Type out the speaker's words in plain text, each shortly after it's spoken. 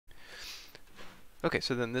Okay,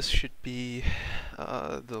 so then this should be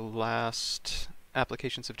the last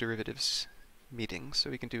applications of derivatives meeting.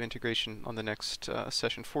 So we can do integration on the next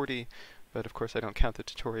session 40, but of course I don't count the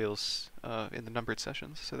tutorials in the numbered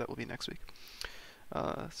sessions, so that will be next week.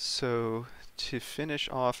 So to finish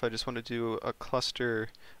off, I just want to do a cluster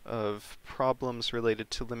of problems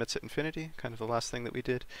related to limits at infinity, kind of the last thing that we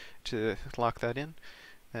did, to lock that in,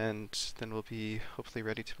 and then we'll be hopefully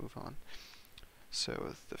ready to move on.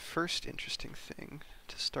 So the first interesting thing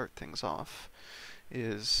to start things off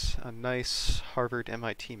is a nice Harvard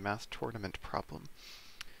MIT math tournament problem.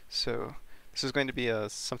 So this is going to be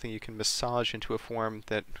something you can massage into a form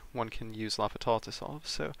that one can use L'Hopital to solve.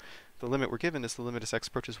 So the limit we're given is the limit as x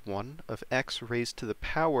approaches 1 of x raised to the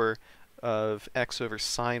power of x over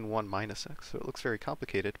sine 1 minus x. So it looks very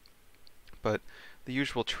complicated, but the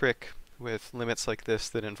usual trick with limits like this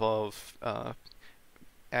that involve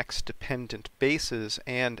x-dependent bases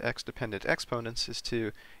and x-dependent exponents is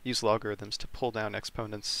to use logarithms to pull down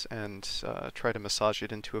exponents and try to massage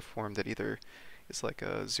it into a form that either is like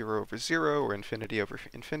a 0 over 0 or infinity over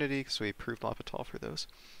infinity, because we proved L'Hopital for those.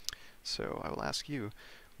 So I will ask you,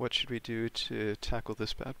 what should we do to tackle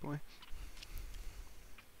this bad boy?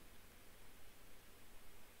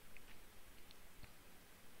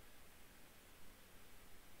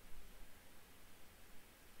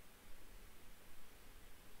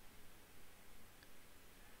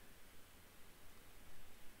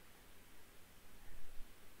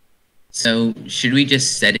 So should we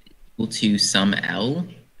just set it equal to some L?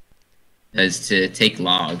 Because to take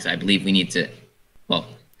logs, I believe we need to, well,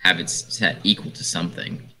 have it set equal to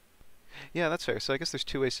something. Yeah, that's fair. So I guess there's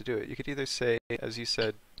two ways to do it. You could either say, as you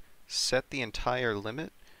said, set the entire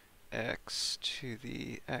limit x to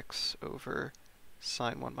the x over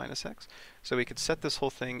sine 1 minus x. So we could set this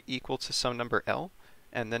whole thing equal to some number L,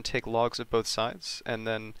 and then take logs of both sides. And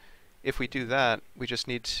then if we do that, we just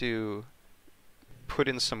need to put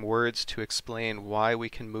in some words to explain why we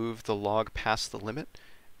can move the log past the limit.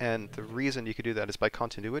 And the reason you could do that is by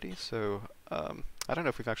continuity. So I don't know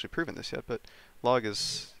if we've actually proven this yet, but log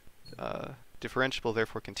is differentiable,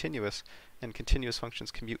 therefore continuous, and continuous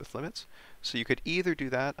functions commute with limits. So you could either do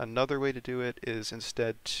that. Another way to do it is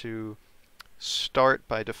instead to start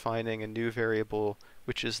by defining a new variable,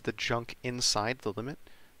 which is the junk inside the limit,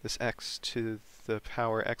 this x to the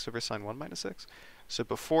power x over sine 1 minus x. So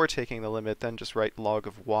before taking the limit, then just write log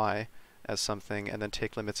of y as something, and then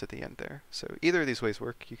take limits at the end there. So either of these ways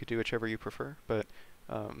work. You could do whichever you prefer, but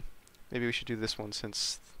maybe we should do this one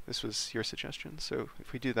since this was your suggestion. So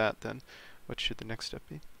if we do that, then what should the next step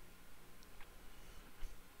be?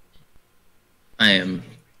 I am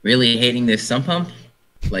really hating this sump pump,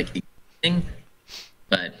 like thing,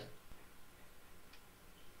 but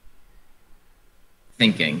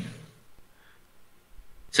thinking.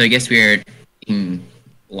 So I guess we are taking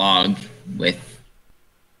log with.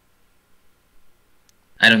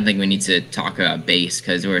 I don't think we need to talk about base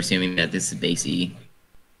because we're assuming that this is base E.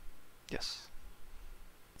 Yes.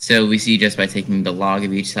 So we see just by taking the log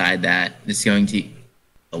of each side that this is going to,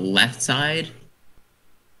 the left side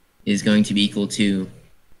is going to be equal to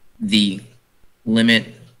the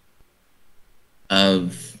limit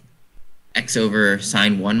of x over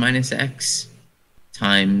sine 1 minus x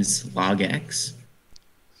times log x.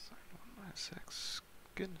 Sine 1 minus x,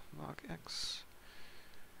 good, log x.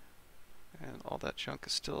 And all that junk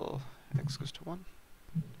is still x goes to 1.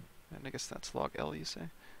 And I guess that's log L, you say?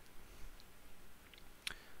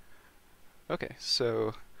 Okay,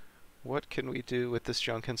 so what can we do with this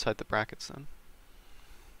junk inside the brackets then?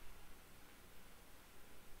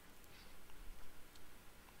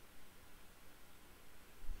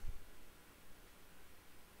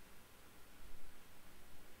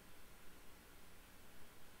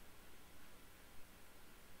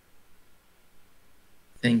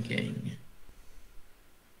 Thinking.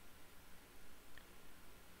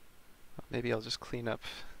 Maybe I'll just clean up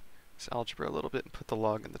this algebra a little bit and put the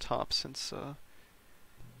log in the top since, there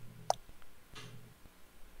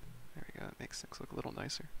we go, it makes things look a little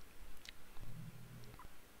nicer.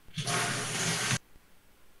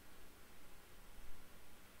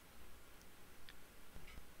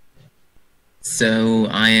 So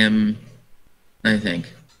I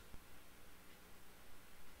think,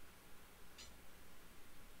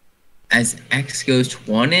 as x goes to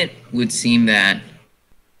 1, it would seem that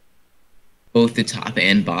both the top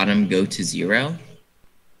and bottom go to 0.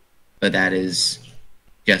 But that is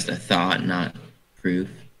just a thought, not proof.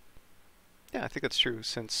 Yeah, I think that's true,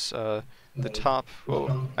 since the top,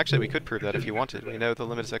 well, actually we could prove that if you wanted. We know the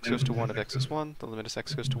limit as x goes to 1 of x is 1, the limit as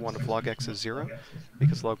x goes to 1 of log x is 0,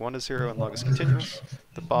 because log 1 is 0 and log is continuous.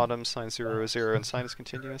 The bottom sine 0 is 0 and sine is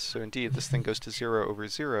continuous, so indeed this thing goes to 0 over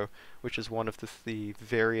 0, which is one of the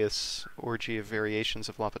various orgy of variations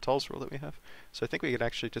of L'Hopital's rule that we have. So I think we could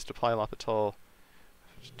actually just apply L'Hopital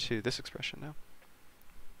to this expression now.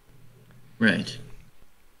 Right.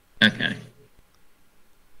 Okay.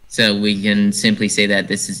 So we can simply say that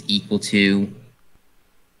this is equal to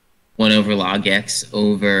 1 over log x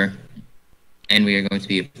over, and we are going to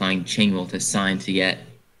be applying chain rule to sine to get,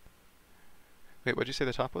 Wait, what did you say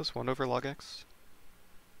the top was? 1 over log x?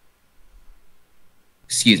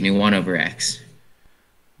 excuse me, 1 over x.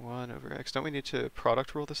 1 over x. Don't we need to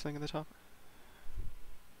product rule this thing in the top?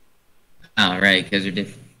 Oh, right, because we're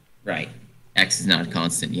right. X is not a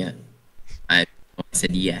constant yet. I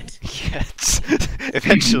said yet. Yes.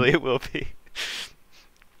 Eventually it will be.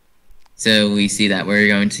 So we see that we're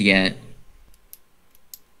going to get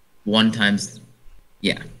 1 times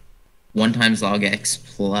log x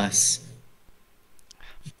plus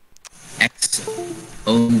x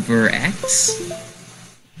over x.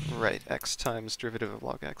 Right, x times derivative of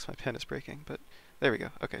log x. My pen is breaking, but there we go.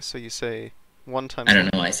 Okay, so you say 1 times... I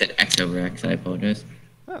don't know why I said x over x. I apologize.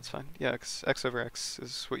 That's fine. Yeah, x over x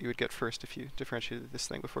is what you would get first if you differentiated this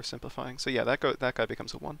thing before simplifying. So yeah, that guy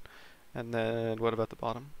becomes a 1. And then what about the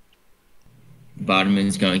bottom? Bottom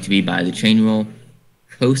is going to be by the chain rule,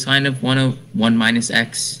 cosine of 1 minus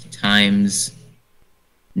x times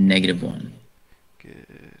 -1.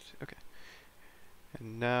 Good. Okay.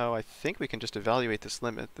 And now I think we can just evaluate this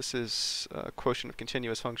limit. This is a quotient of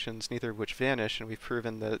continuous functions, neither of which vanish, and we've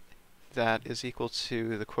proven that that is equal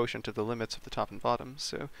to the quotient of the limits of the top and bottom.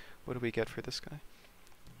 So what do we get for this guy?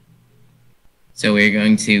 So we're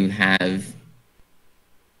going to have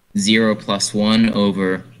 0 plus 1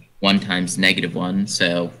 over 1 times -1,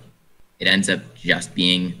 so it ends up just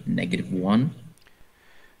being -1.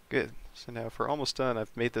 Good. So now if we're almost done,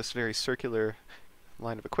 I've made this very circular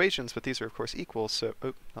line of equations, but these are of course equal, so,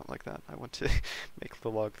 oh, not like that. I want to make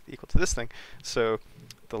the log equal to this thing. So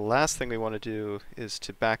the last thing we want to do is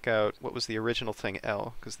to back out what was the original thing,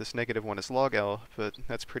 L, because this -1 is log L, but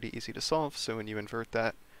that's pretty easy to solve, so when you invert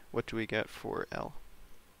that, what do we get for L?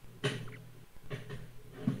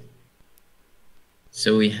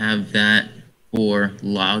 So we have that for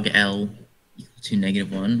log L equal to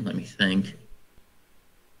 -1. Let me think.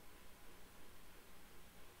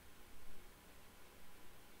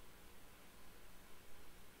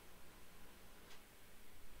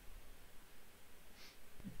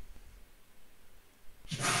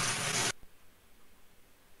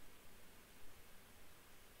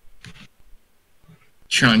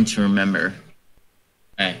 Trying to remember.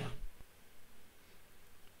 Okay.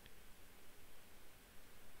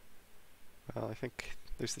 Well, I think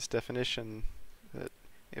there's this definition that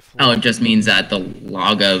if... Oh, it just means that the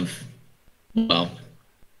log of, well,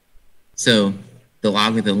 so the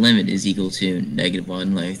log of the limit is equal to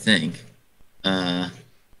 -1, I think. Yeah,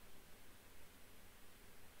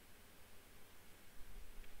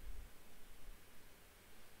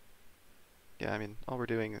 I mean, all we're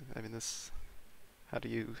doing, I mean, this... How do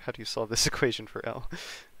you solve this equation for L?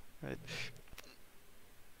 Right?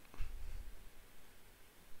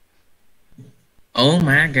 Oh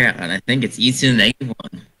my god, I think it's e to the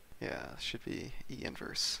 -1. Yeah, should be E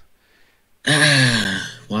inverse.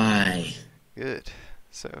 Why? Good.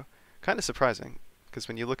 So, kind of surprising, because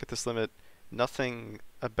when you look at this limit, nothing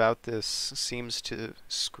about this seems to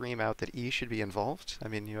scream out that E should be involved. I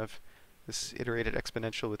mean, you have this iterated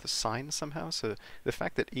exponential with a sign somehow, so the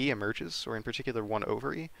fact that E emerges, or in particular 1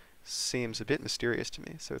 over E, seems a bit mysterious to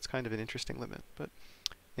me, so it's kind of an interesting limit, but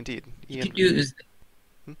indeed, E You could do this.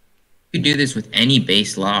 Hmm? You could do this with any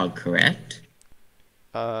base log, correct?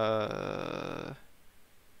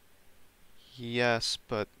 Yes,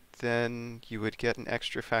 but then you would get an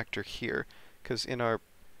extra factor here, because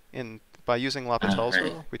by using L'Hopital's Right.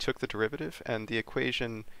 rule, we took the derivative, and the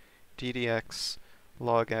equation d dx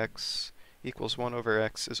log x equals 1 over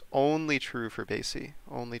x is only true for base e,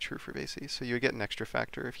 only true for base e. So you would get an extra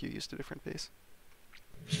factor if you used a different base.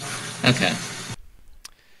 Okay.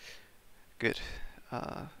 Good.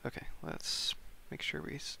 Okay, let's make sure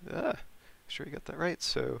we got that right.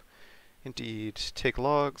 So indeed, take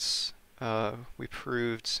logs. We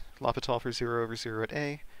proved L'Hopital for 0 over 0 at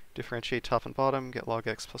a. Differentiate top and bottom, get log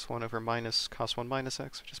x plus 1 over minus cos 1 minus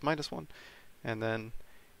x, which is -1. And then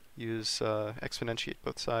use exponentiate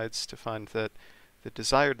both sides to find that the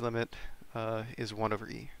desired limit is 1 over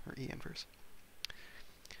e, or e inverse.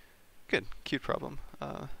 Good. Cute problem.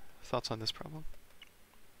 Thoughts on this problem?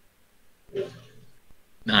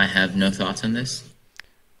 I have no thoughts on this.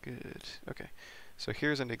 Good. Okay. So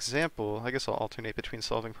here's an example. I guess I'll alternate between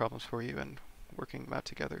solving problems for you and working them out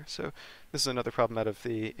together. So this is another problem out of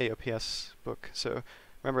the AOPS book. So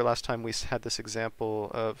remember last time we had this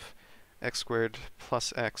example of x squared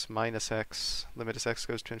plus x minus x, limit as x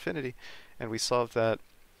goes to infinity, and we solved that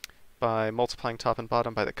by multiplying top and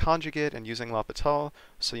bottom by the conjugate and using L'Hopital.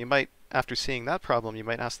 So you might, after seeing that problem, you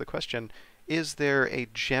might ask the question, is there a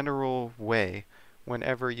general way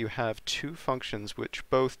whenever you have two functions which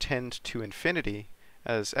both tend to infinity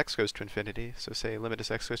as x goes to infinity, so say limit as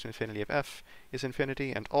x goes to infinity of f is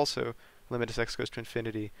infinity, and also limit as x goes to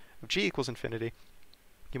infinity of g equals infinity,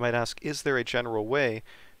 you might ask, is there a general way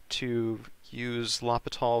to use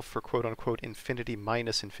L'Hopital for quote-unquote infinity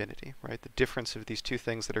minus infinity, right? The difference of these two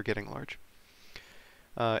things that are getting large.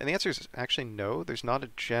 And the answer is actually no. There's not a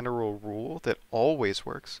general rule that always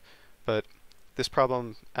works, but this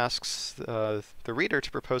problem asks the reader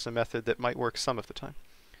to propose a method that might work some of the time.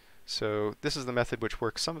 So this is the method which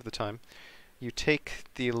works some of the time. You take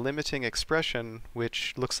the limiting expression,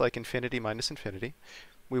 which looks like infinity minus infinity.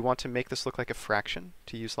 We want to make this look like a fraction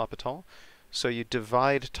to use L'Hopital. So you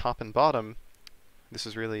divide top and bottom. This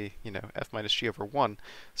is really, f minus g over 1.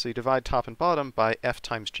 So you divide top and bottom by f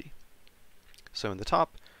times g. So in the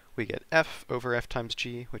top, we get f over f times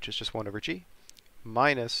g, which is just 1 over g,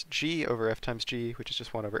 minus g over f times g, which is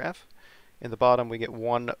just 1 over f. In the bottom, we get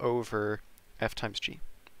 1 over f times g.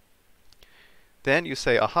 Then you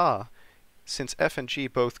say, aha, since f and g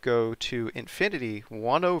both go to infinity,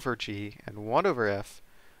 1 over g and 1 over f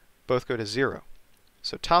both go to 0.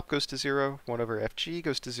 So top goes to 0, 1 over fg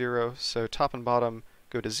goes to 0, so top and bottom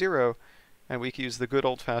go to 0, and we can use the good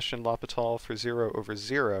old-fashioned L'Hopital for 0 over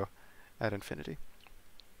 0 at infinity.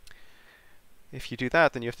 If you do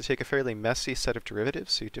that, then you have to take a fairly messy set of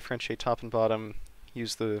derivatives. So you differentiate top and bottom,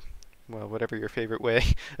 use the, well, whatever your favorite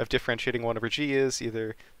way of differentiating 1 over g is,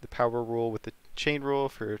 either the power rule with the chain rule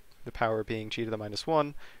for the power being g to the minus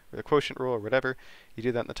 1, or the quotient rule, or whatever. You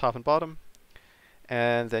do that in the top and bottom.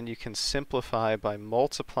 And then you can simplify by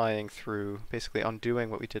multiplying through, basically undoing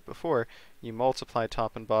what we did before. You multiply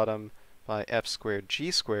top and bottom by f squared g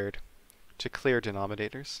squared to clear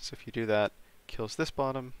denominators. So if you do that, kills this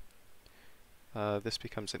bottom. This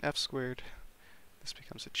becomes an f squared. This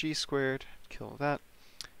becomes a g squared. Kill that.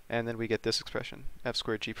 And then we get this expression, f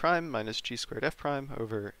squared g prime minus g squared f prime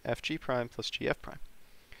over fg prime plus gf prime.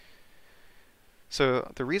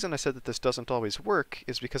 So the reason I said that this doesn't always work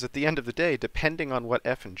is because at the end of the day, depending on what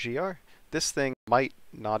f and g are, this thing might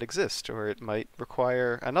not exist, or it might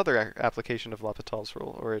require another application of L'Hopital's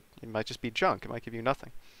rule, or it might just be junk. It might give you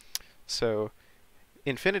nothing. So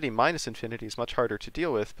infinity minus infinity is much harder to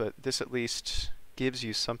deal with, but this at least gives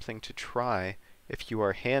you something to try if you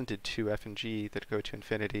are handed two f and g that go to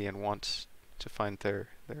infinity and want to find their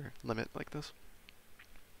limit like this.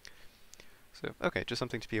 So, okay, just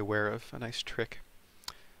something to be aware of, a nice trick.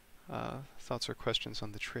 Thoughts or questions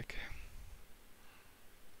on the trick?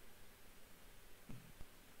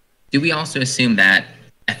 Do we also assume that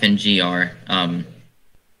f and g are, that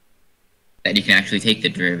you can actually take the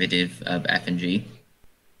derivative of f and g?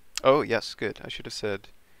 Oh, yes, good. I should have said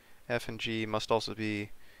f and g must also be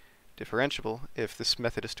differentiable if this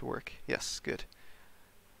method is to work. Yes, good.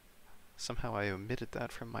 Somehow I omitted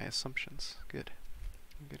that from my assumptions. Good.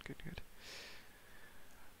 Good, good, good.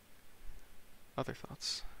 Other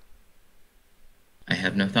thoughts? I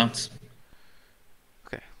have no thoughts.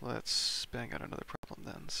 Okay, let's bang out another problem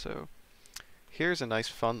then. So here's a nice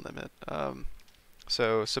fun limit.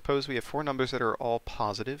 So suppose we have four numbers that are all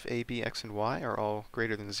positive. A, b, x, and y are all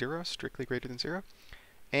greater than 0, strictly greater than 0.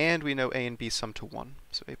 And we know a and b sum to 1,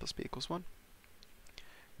 so a plus b equals 1.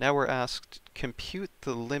 Now we're asked, compute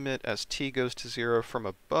the limit as t goes to 0 from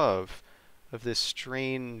above of this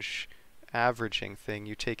strange averaging thing.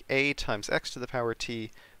 You take a times x to the power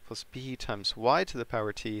t plus b times y to the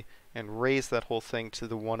power t and raise that whole thing to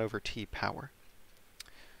the 1 over t power.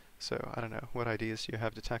 So I don't know, what ideas do you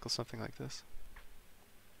have to tackle something like this?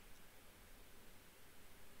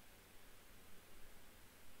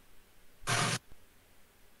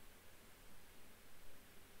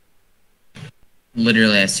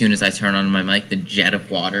 Literally, as soon as I turn on my mic, the jet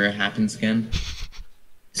of water happens again.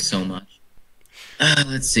 So much.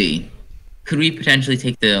 Let's see. Could we potentially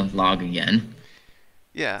take the log again?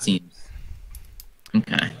 Yeah. Seems.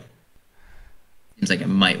 Okay. Seems like it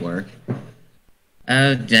might work.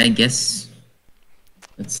 I guess.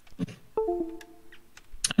 Let's see.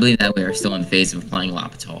 I believe that we are still in the phase of applying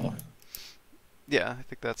L'Hopital. Yeah, I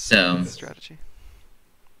think that's So- the strategy.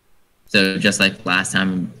 So just like last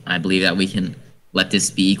time, I believe that we can let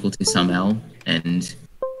this be equal to some L, and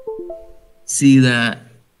see that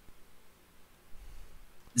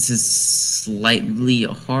this is slightly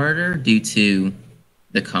harder due to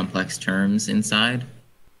the complex terms inside.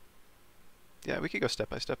 Yeah, we could go step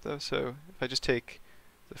by step though. So if I just take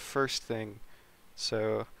the first thing,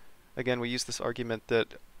 so again, we use this argument that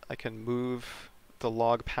I can move the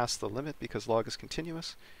log past the limit because log is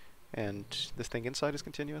continuous and this thing inside is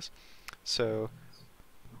continuous. So,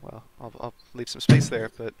 well, I'll leave some space there,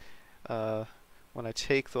 but when I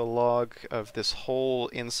take the log of this whole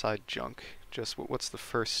inside junk, just what's the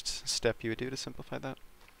first step you would do to simplify that?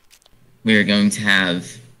 We are going to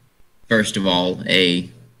have, first of all, a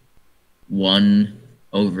 1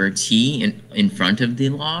 over t in front of the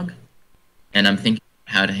log. And I'm thinking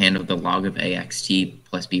how to handle the log of axt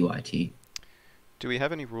plus byt. Do we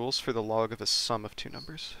have any rules for the log of a sum of two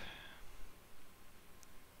numbers?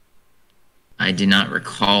 I do not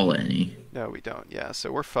recall any. No, we don't. Yeah,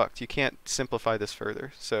 so we're fucked. You can't simplify this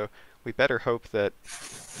further. So we better hope that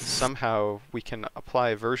somehow we can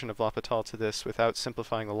apply a version of L'Hopital to this without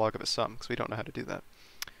simplifying the log of a sum, because we don't know how to do that.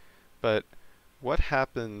 But what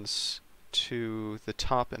happens to the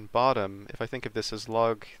top and bottom if I think of this as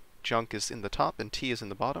log junk is in the top and t is in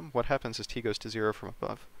the bottom? What happens as t goes to 0 from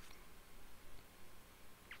above?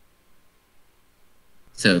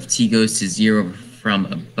 So if t goes to 0 from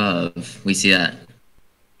above, we see that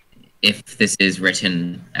if this is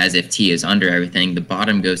written as if t is under everything, the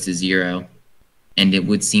bottom goes to 0, and it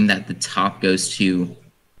would seem that the top goes to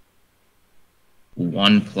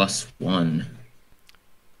 1 plus 1-ish.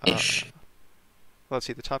 Well, let's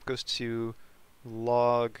see, the top goes to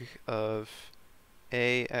log of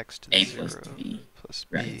ax to the A 0 plus b. plus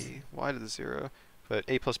Right. b y to the 0, but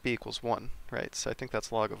a plus b equals 1, right? So I think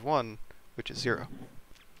that's log of 1, which is 0.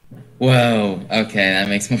 Whoa, okay, that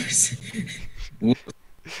makes more sense.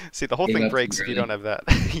 See, the whole Gave thing up too breaks if you early. don't have that.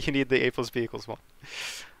 You need the a plus b equals 1.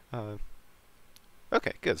 Uh,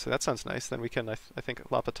 okay, good. So that sounds nice. Then we can, I think,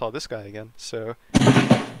 L'Hopital this guy again. So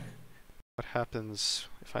what happens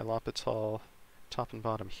if I L'Hopital top and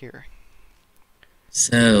bottom here?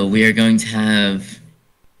 So we are going to have,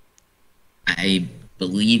 I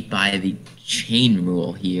believe by the chain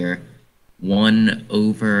rule here, 1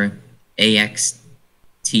 over axt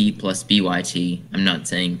plus byt. I'm not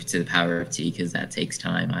saying to the power of t because that takes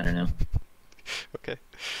time. I don't know. Okay.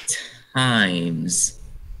 Times.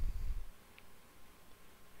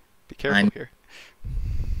 Be careful here.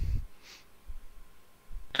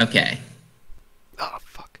 Okay. Oh,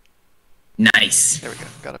 fuck. Nice. There we go.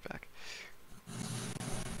 Got it back.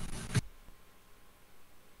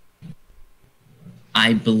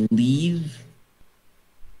 I believe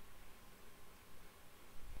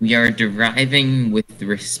we are deriving with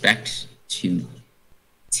respect to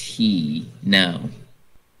t. No.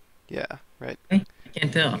 Yeah, right. I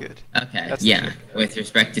can't tell. Good. Okay, That's the yeah, trick. with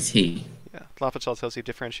respect to t. Yeah, L'Hopital tells you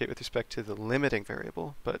differentiate with respect to the limiting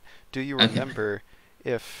variable, but do you Okay. remember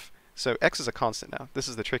if... So x is a constant now. This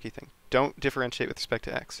is the tricky thing. Don't differentiate with respect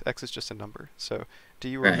to x. X is just a number. So do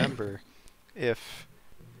you Right. remember if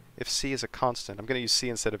c is a constant, I'm going to use c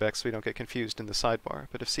instead of x so we don't get confused in the sidebar,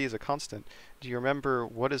 but if c is a constant, do you remember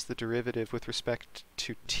what is the derivative with respect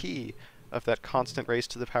to t of that constant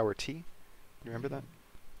raised to the power t? You remember that?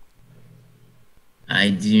 I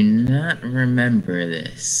do not remember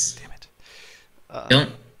this. Damn it.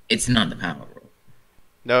 It's not the power rule.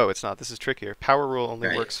 No, it's not. This is trickier. Power rule only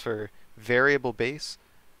Right. works for variable base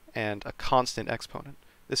and a constant exponent.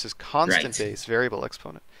 This is constant Right. base, variable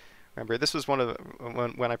exponent. Remember, this was one of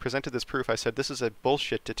the, when I presented this proof, I said this is a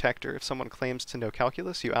bullshit detector. If someone claims to know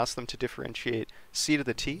calculus, you ask them to differentiate c to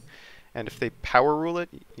the t, and if they power rule it,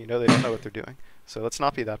 you know they don't know what they're doing. So let's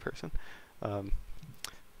not be that person.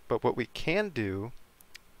 But what we can do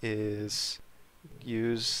is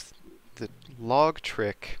use the log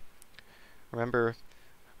trick. Remember,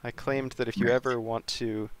 I claimed that if you Right. ever want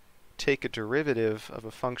to take a derivative of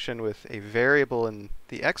a function with a variable in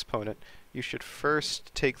the exponent, you should first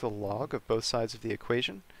take the log of both sides of the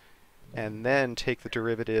equation, and then take the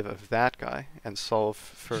derivative of that guy and solve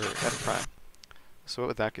for f prime. So what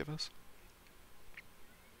would that give us?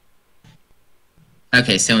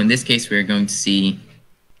 Okay, so in this case, we're going to see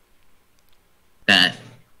that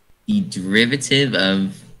the derivative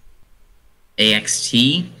of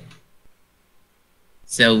axt,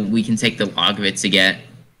 so we can take the log of it to get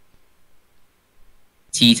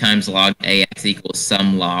t times log ax equals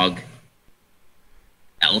some log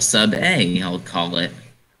L sub a, I'll call it.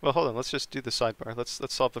 Well, hold on. Let's just do the sidebar. Let's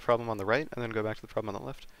solve the problem on the right, and then go back to the problem on the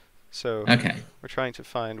left. So Okay. we're trying to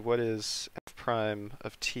find what is f prime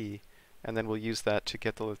of t, and then we'll use that to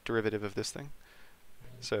get the derivative of this thing.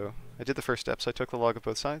 So I did the first step, so I took the log of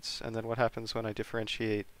both sides, and then what happens when I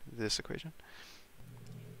differentiate this equation?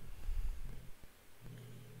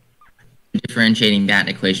 Differentiating that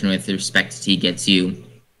equation with respect to t gets you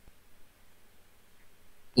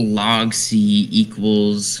log c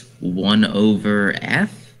equals 1 over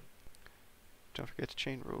f. Don't forget to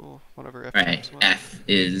chain rule. 1 over f Right, times 1. f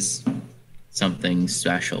is something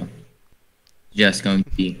special. Just going to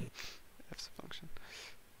be F's a function.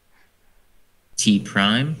 t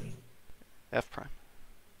prime. F prime.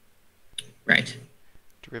 Right.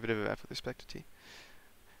 Derivative of f with respect to t.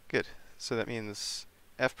 Good. So that means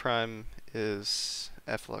f prime is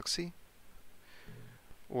f log c.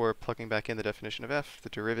 Or plugging back in the definition of f, the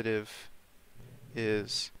derivative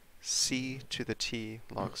is c to the t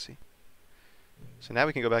log c. So now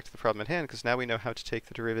we can go back to the problem at hand, because now we know how to take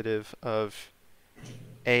the derivative of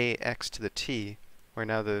ax to the t, where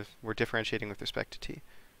now we're differentiating with respect to t.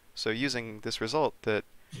 So using this result that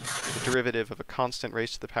the derivative of a constant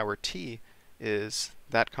raised to the power t is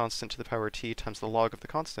that constant to the power t times the log of the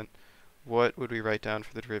constant, what would we write down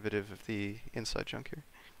for the derivative of the inside chunk here?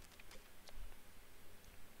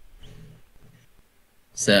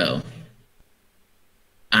 So,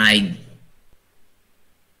 I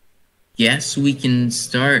guess we can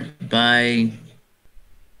start by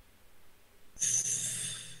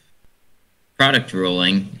product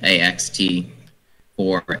ruling axt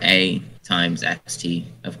for a times xt,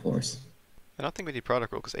 of course. I don't think we need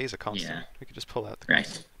product rule, because a is a constant. Yeah. We could just pull out the Right.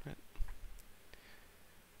 constant. Right.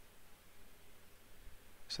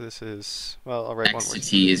 So this is, well, I'll write X one more. to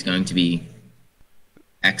t is going to be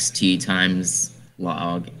xt times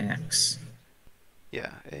log x.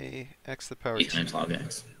 Yeah, a x to the power A t times log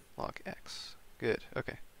x. log x. Good,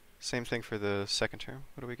 okay. Same thing for the second term.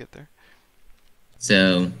 What do we get there?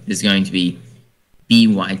 So this is going to be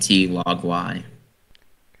byt log y.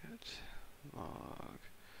 Good. Log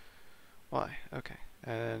y, okay.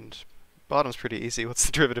 And bottom's pretty easy. What's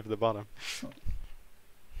the derivative of the bottom?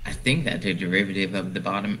 I think that the derivative of the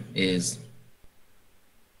bottom is,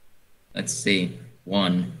 let's see,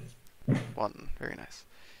 1. 1, very nice.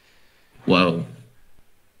 Whoa.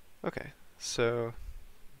 Okay, so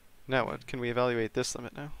now what? Can we evaluate this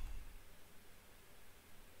limit now?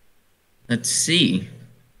 Let's see.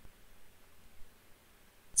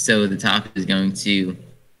 So the top is going to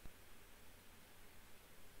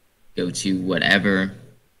go to whatever.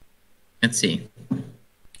 Let's see. I'm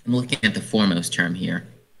looking at the foremost term here.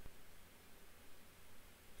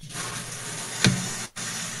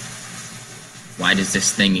 Why does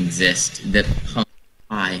this thing exist?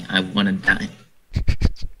 Why? I want to die.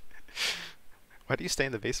 Why do you stay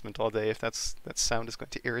in the basement all day if that sound is going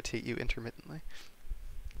to irritate you intermittently?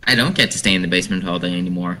 I don't get to stay in the basement all day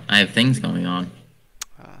anymore. I have things going on.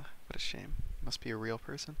 What a shame. Must be a real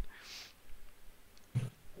person.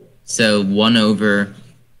 So 1 over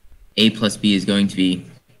a plus b is going to be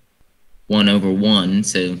 1 over 1,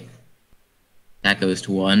 so that goes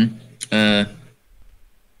to 1.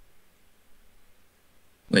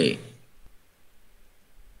 Wait.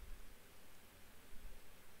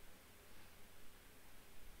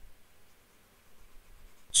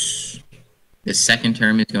 The second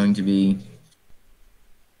term is going to be...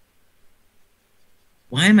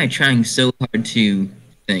 Why am I trying so hard to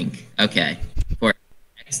think? Okay.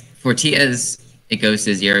 For t as it goes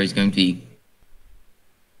to 0 is going to be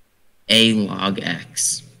a log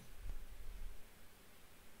x.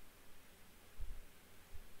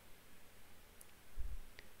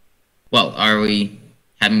 Well, are we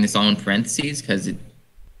having this all in parentheses? Because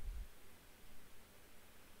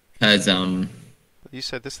You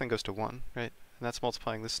said this thing goes to 1, right? And that's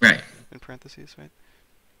multiplying this right. in parentheses, right?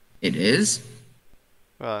 It is?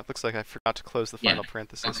 Well, it looks like I forgot to close the final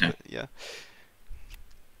parenthesis, okay. But yeah.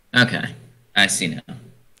 Okay, I see now.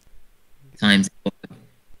 Times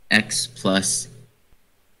x plus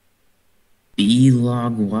b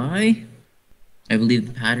log y, I believe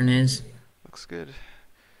the pattern is. Looks good.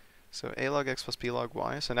 So a log x plus b log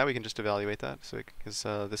y. So now we can just evaluate that, because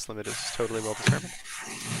this limit is totally well determined.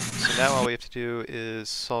 So now all we have to do is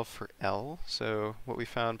solve for L. So what we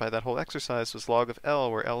found by that whole exercise was log of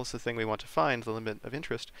L, where L is the thing we want to find, the limit of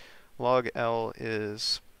interest. Log L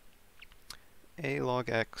is a log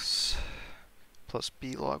x plus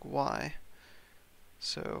b log y.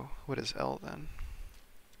 So what is L then?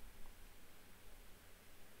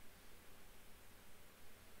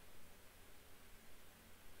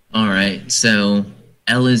 All right, so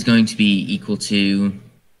L is going to be equal to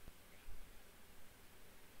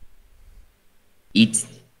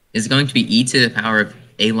is going to be e to the power of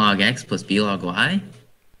a log x plus b log y?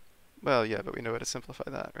 Well, yeah, but we know how to simplify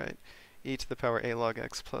that, right? E to the power a log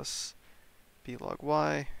x plus b log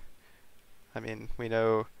y. I mean, we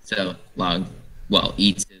know... So log, well,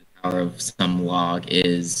 e to the power of some log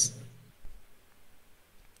is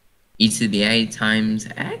e to the a times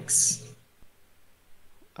x?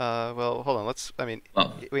 well, hold on. I mean,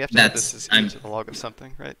 Well, we have to have this as e to the log of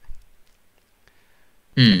something, right?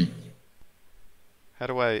 Hmm. How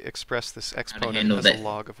do I express this exponent handle as a that?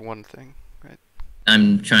 log of one thing, right?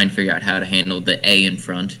 I'm trying to figure out how to handle the a in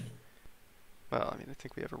front. Well, I mean, I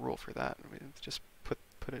think we have a rule for that. We just put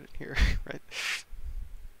it in here, right?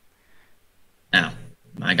 Oh,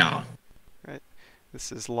 my God. Right.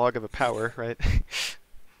 This is log of a power, right?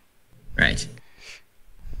 Right.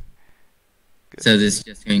 Good. So this is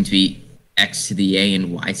just going to be x to the a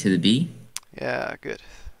and y to the b? Yeah, good.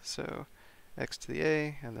 So x to the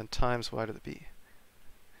a and then times y to the b.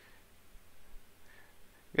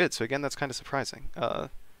 Good. So again, that's kind of surprising.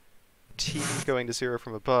 T going to 0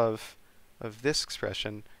 from above of this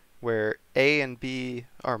expression, where a and b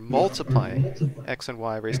are multiplying x and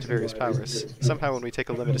y raised to various powers. Somehow when we take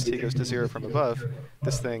a limit as t goes to 0 from above,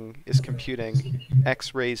 this thing is computing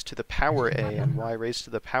x raised to the power a and y raised to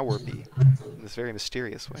the power b in this very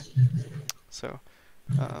mysterious way. So,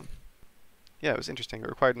 yeah, it was interesting. It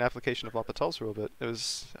required an application of L'Hopital's rule, but it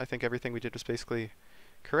was, I think everything we did was basically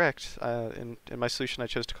correct. In my solution, I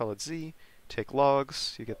chose to call it z. Take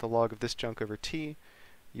logs, you get the log of this junk over t.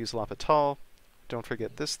 Use L'Hopital. Don't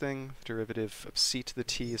forget this thing. The derivative of c to the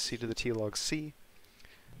t is c to the t log c.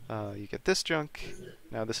 You get this junk.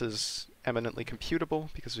 Now this is eminently computable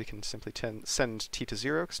because we can simply send t to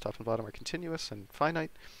 0 because top and bottom are continuous and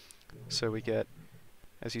finite. So we get,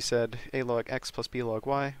 as you said, a log x plus b log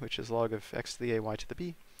y, which is log of x to the a, y to the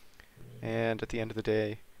b. And at the end of the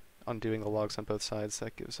day, undoing the logs on both sides,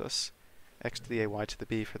 that gives us x to the a, y to the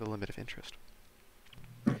b for the limit of interest.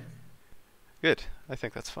 Good. I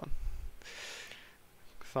think that's fun.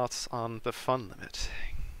 Thoughts on the fun limit?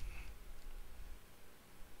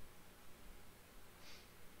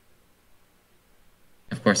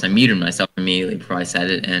 Of course, I muted myself immediately before I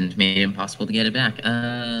said it and made it impossible to get it back.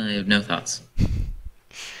 I have no thoughts.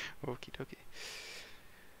 Okie dokie.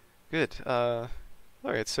 Good.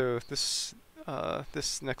 Alright, so this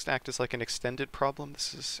next act is like an extended problem.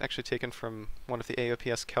 This is actually taken from one of the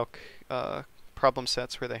AOPS calc problem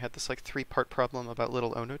sets where they had this like 3-part problem about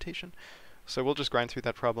little o notation. So we'll just grind through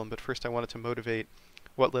that problem, but first I wanted to motivate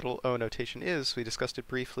what little o notation is. We discussed it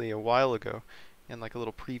briefly a while ago in like a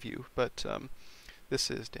little preview, but this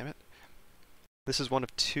is one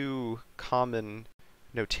of 2 common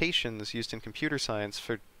notations used in computer science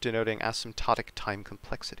for denoting asymptotic time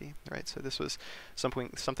complexity, right? So this was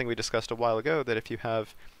something we discussed a while ago, that if you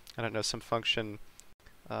have, I don't know, some function,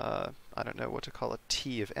 I don't know what to call it,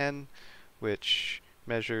 t of n, which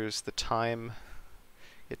measures the time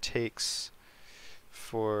it takes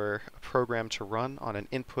for a program to run on an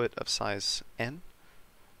input of size n.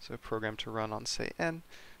 So a program to run on, say, n.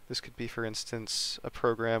 This could be, for instance, a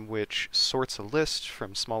program which sorts a list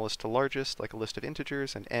from smallest to largest, like a list of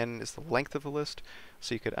integers, and n is the length of the list.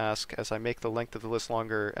 So you could ask, as I make the length of the list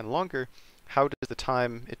longer and longer, how does the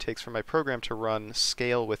time it takes for my program to run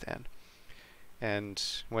scale with n? And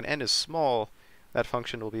when n is small, that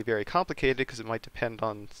function will be very complicated because it might depend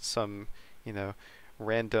on some,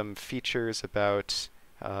 random features about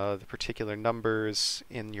the particular numbers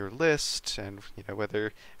in your list, and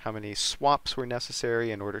whether how many swaps were necessary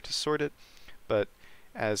in order to sort it. But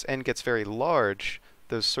as n gets very large,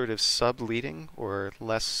 those sort of sub-leading or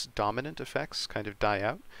less dominant effects kind of die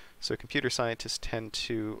out. So computer scientists tend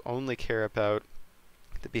to only care about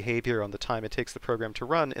the behavior on the time it takes the program to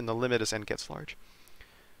run in the limit as n gets large.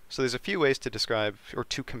 So there's a few ways to describe or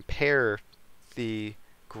to compare the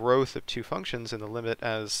growth of 2 functions in the limit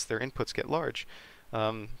as their inputs get large.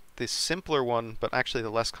 The simpler one, but actually the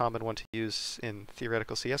less common one to use in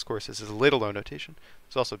theoretical CS courses, is little o notation.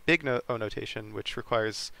 There's also big o notation, which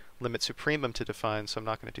requires limit supremum to define, so I'm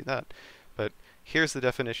not going to do that. But here's the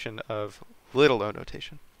definition of little o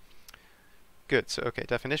notation. Good, so okay,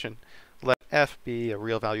 definition. Let f be a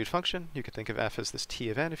real valued function. You could think of f as this t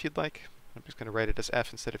of n if you'd like. I'm just going to write it as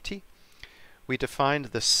f instead of t. We defined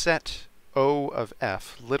the set O of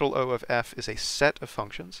f. Little o of f is a set of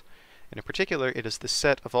functions. And in particular, it is the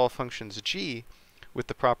set of all functions g with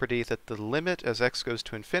the property that the limit as x goes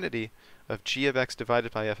to infinity of g of x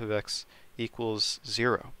divided by f of x equals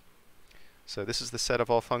 0. So this is the set of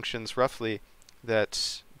all functions, roughly,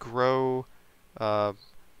 that grow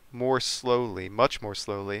more slowly, much more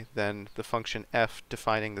slowly, than the function f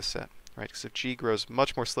defining the set. Right? Because if g grows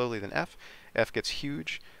much more slowly than f gets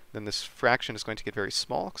huge, then this fraction is going to get very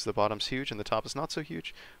small because the bottom's huge and the top is not so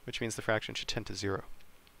huge, which means the fraction should tend to 0.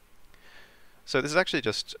 So this is actually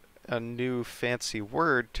just a new fancy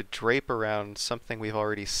word to drape around something we've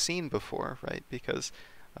already seen before, right? Because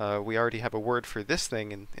we already have a word for this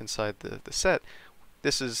thing inside the set.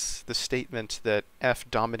 This is the statement that f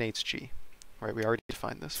dominates g, right? We already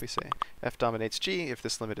defined this. We say f dominates g if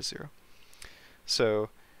this limit is 0. So,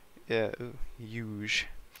 huge.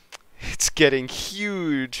 It's getting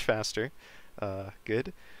huge faster.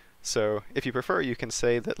 Good. So, if you prefer, you can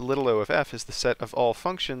say that little o of f is the set of all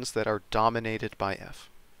functions that are dominated by f.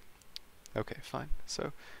 Okay, fine.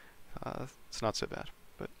 So, it's not so bad.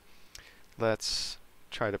 But let's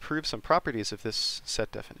try to prove some properties of this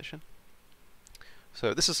set definition.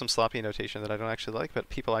 So this is some sloppy notation that I don't actually like, but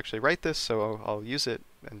people actually write this, so I'll use it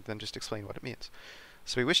and then just explain what it means.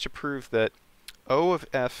 So we wish to prove that O of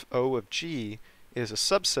f, O of g is a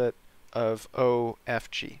subset of O f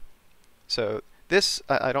g. So this,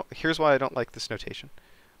 here's why I don't like this notation.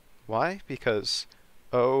 Why? Because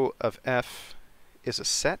O of f is a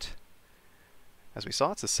set. As we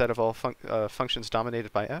saw, it's a set of all functions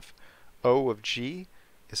dominated by f. O of g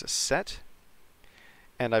is a set.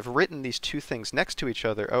 And I've written these two things next to each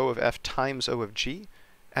other, O of f times O of g,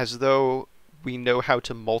 as though we know how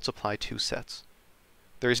to multiply two sets.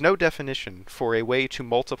 There is no definition for a way to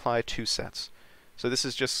multiply two sets. So this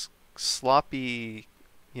is just sloppy,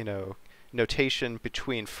 notation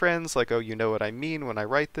between friends, like, oh, you know what I mean when I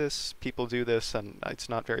write this. People do this, and it's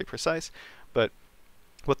not very precise. But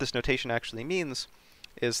what this notation actually means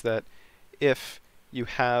is that if you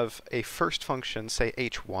have a first function, say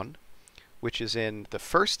h1, which is in the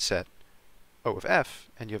first set, O of f,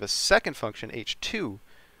 and you have a second function, h2,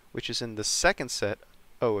 which is in the second set,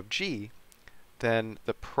 O of g, then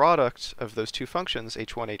the product of those two functions,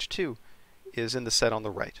 h1, h2, is in the set on the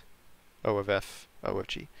right, O of f, O of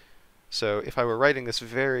g. So if I were writing this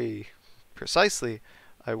very precisely,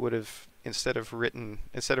 I would have, instead of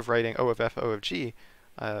writing O of f, O of g,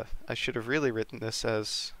 I should have really written this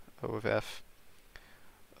as O of f,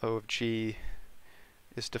 O of g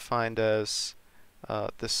is defined as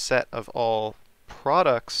the set of all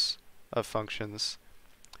products of functions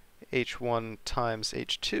h1 times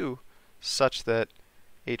h2 such that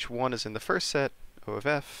h1 is in the first set, O of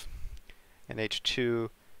f, and h2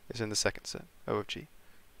 is in the second set, O of g.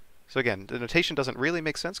 So again, the notation doesn't really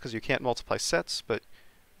make sense because you can't multiply sets, but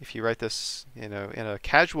if you write this in a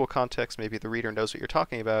casual context, maybe the reader knows what you're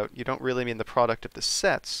talking about. You don't really mean the product of the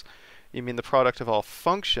sets. You mean the product of all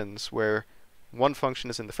functions where one function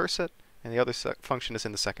is in the first set, and the other function is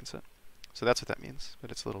in the second set. So that's what that means,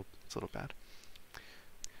 but it's a little bad.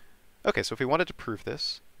 Okay, so if we wanted to prove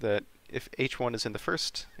this, that if h1 is in the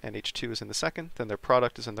first and h2 is in the second, then their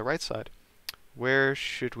product is in the right side, where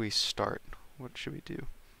should we start? What should we do?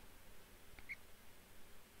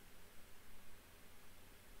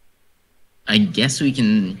 I guess we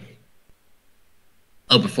can...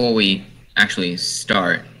 Oh, before we actually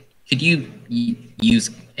start, could you use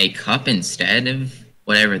a cup instead of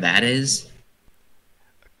whatever that is?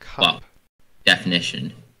 A cup? Well,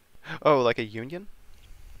 definition. Oh, like a union?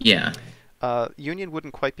 Yeah. Union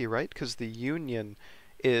wouldn't quite be right, because the union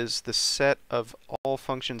is the set of all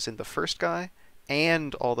functions in the first guy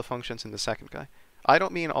and all the functions in the second guy. I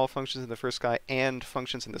don't mean all functions in the first guy and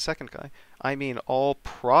functions in the second guy. I mean all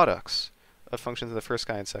products of functions in the first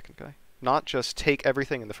guy and second guy. Not just take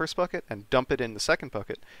everything in the first bucket and dump it in the second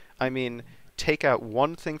bucket. I mean take out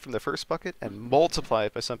one thing from the first bucket and multiply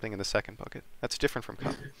it by something in the second bucket. That's different from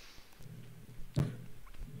cup.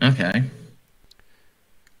 Okay.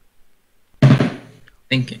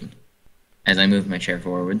 Thinking as I move my chair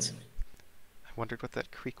forwards. I wondered what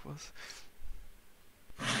that creak was.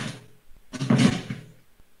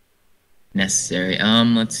 Necessary.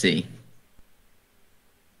 Let's see.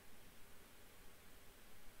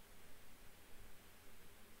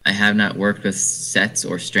 I have not worked with sets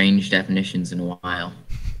or strange definitions in a while.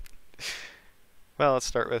 Well, let's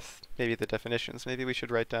start with maybe the definitions. Maybe we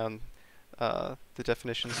should write down the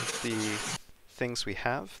definitions of the things we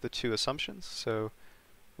have, the two assumptions. So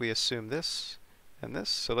we assume this and this.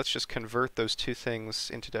 So let's just convert those two things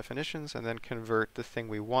into definitions and then convert the thing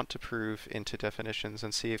we want to prove into definitions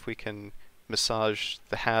and see if we can massage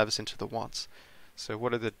the haves into the wants. So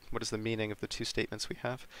what is the meaning of the two statements we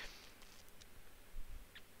have?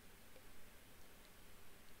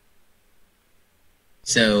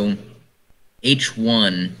 So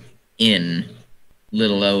h1 in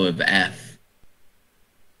little o of f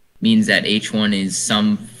means that h1 is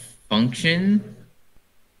some function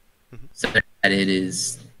such that it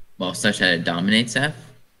is, well, such that it dominates f?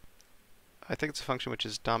 I think it's a function which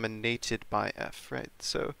is dominated by f, right?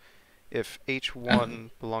 So if h1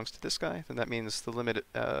 belongs to this guy, then that means the limit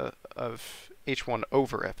of h1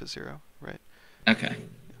 over f is 0, right? Okay.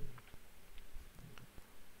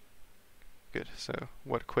 Good. So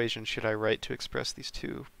what equation should I write to express these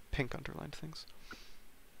two pink underlined things?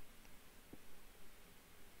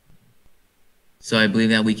 So I believe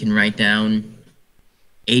that we can write down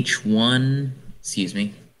h1, excuse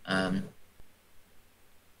me,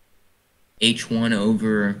 h1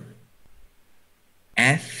 over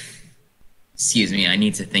f. Excuse me, I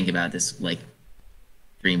need to think about this like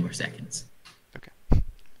 3 more seconds. Okay.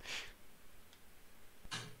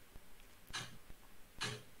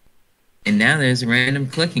 And now there's random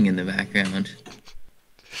clicking in the background.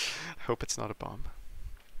 I hope it's not a bomb.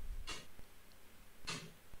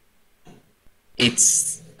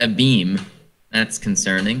 It's a beam. That's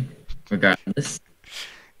concerning, regardless.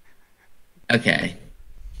 Okay.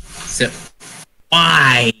 So,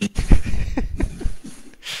 why?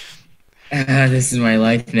 This is my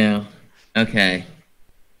life now. Okay.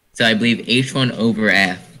 So I believe h1 over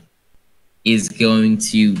f is going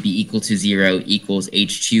to be equal to 0 equals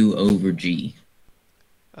h2 over g.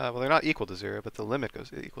 Well, they're not equal to 0, but the limit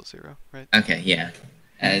equals 0, right? Okay, yeah.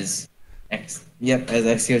 As x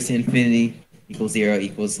goes to infinity equals 0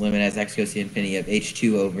 equals limit as x goes to infinity of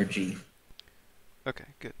h2 over g. Okay,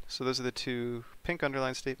 good. So those are the two pink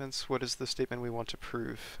underlined statements. What is the statement we want to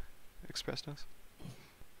prove expressed as?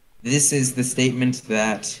 This is the statement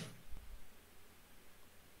that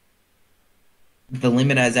the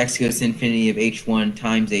limit as x goes to infinity of h1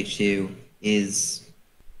 times h2 is,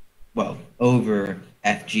 well, over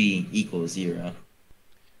fg equals 0.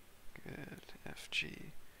 Good. Fg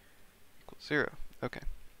equals 0. Okay.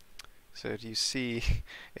 So do you see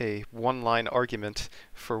a one-line argument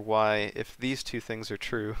for why, if these two things are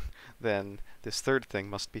true, then this third thing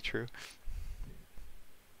must be true?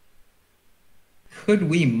 Could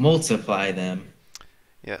we multiply them?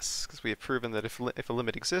 Yes, because we have proven that if a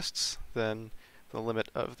limit exists, then the limit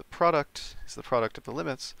of the product is the product of the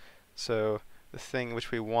limits. So the thing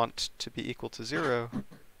which we want to be equal to 0,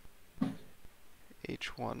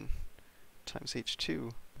 h1 times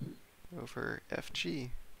h2 over fg,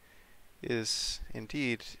 is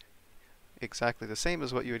indeed exactly the same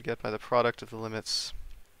as what you would get by the product of the limits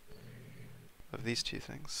of these two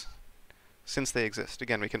things, since they exist.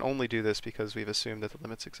 Again, we can only do this because we've assumed that the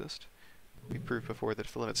limits exist. We proved before that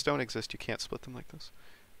if the limits don't exist, you can't split them like this.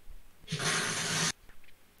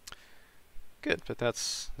 Good, but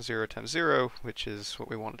that's 0 times 0, which is what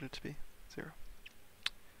we wanted it to be, 0.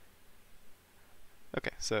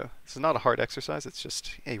 Okay, so this is not a hard exercise, it's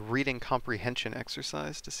just a reading comprehension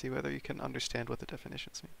exercise to see whether you can understand what the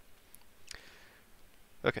definitions mean.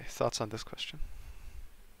 Okay, thoughts on this question?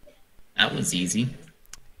 That was easy.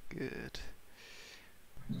 Good.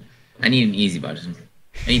 I need an easy button.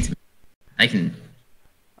 I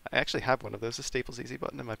actually have one of those, a Staples Easy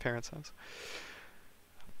button in my parents' house.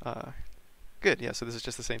 Good, yeah, so this is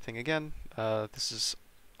just the same thing again. This is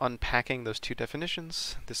unpacking those two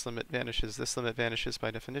definitions. This limit vanishes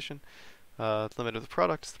by definition. Limit of the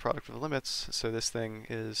product is the product of the limits, so this thing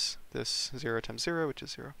is this 0 times 0, which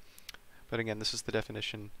is 0. But again, this is the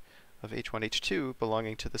definition of h1, h2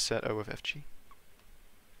 belonging to the set O of fg.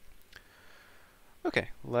 Okay,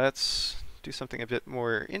 let's do something a bit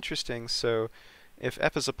more interesting. So if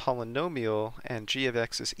f is a polynomial and g of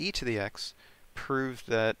x is e to the x, prove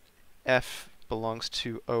that f belongs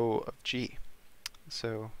to O of g.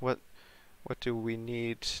 So what do we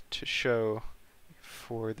need to show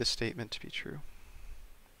for this statement to be true?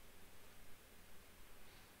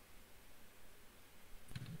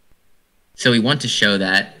 So we want to show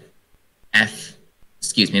that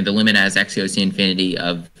the limit as x goes to infinity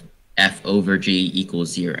of f over g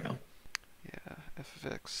equals 0. Yeah, f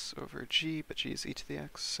of x over g, but g is e to the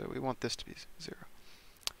x, so we want this to be 0.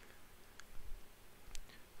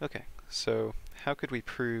 Okay, so how could we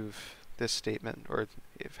prove this statement, or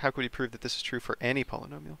how could we prove that this is true for any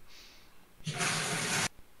polynomial?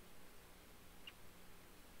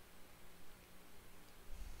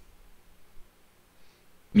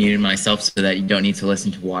 Muted myself so that you don't need to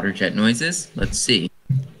listen to water jet noises. Let's see.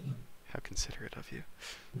 How considerate of you.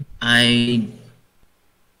 I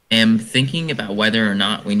am thinking about whether or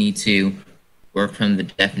not we need to work from the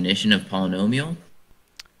definition of polynomial.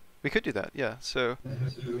 We could do that, yeah. So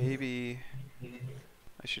maybe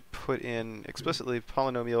I should put in explicitly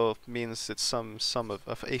polynomial means it's some sum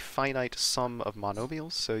of a finite sum of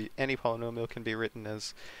monomials. So any polynomial can be written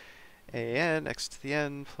as an x to the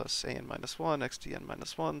n plus an minus 1 x to the n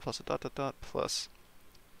minus 1 plus a dot dot dot plus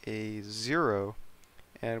a 0,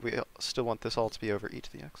 and we still want this all to be over e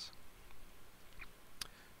to the x.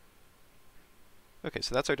 Okay,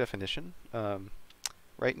 so that's our definition.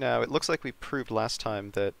 Right now, it looks like we proved last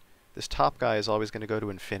time that this top guy is always going to go to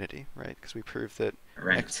infinity, right? Because we proved that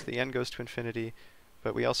x to the n goes to infinity,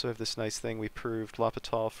 But we also have this nice thing. We proved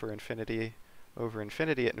L'Hopital for infinity over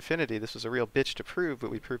infinity at infinity. This was a real bitch to prove, but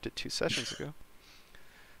we proved it 2 sessions ago.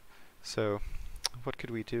 So what could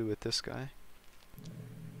we do with this guy?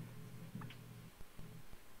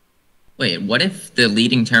 Wait, what if the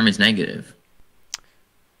leading term is negative?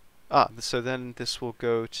 So then this will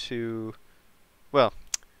go to, well,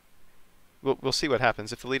 we'll see what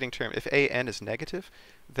happens. If the leading term, if an is negative,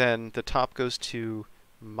 then the top goes to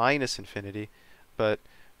minus infinity, but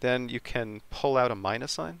then you can pull out a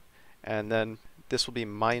minus sign, and then this will be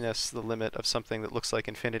minus the limit of something that looks like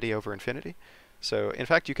infinity over infinity. So in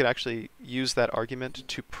fact, you could actually use that argument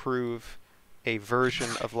to prove a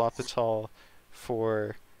version of L'Hopital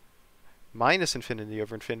for minus infinity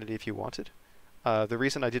over infinity if you wanted. The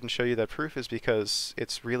reason I didn't show you that proof is because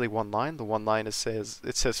it's really one line. The one line says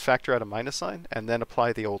factor out a minus sign and then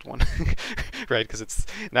apply the old one, right? Because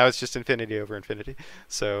now it's just infinity over infinity.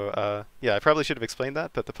 So yeah, I probably should have explained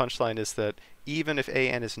that, but the punchline is that even if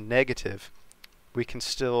an is negative, we can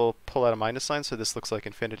still pull out a minus sign, so this looks like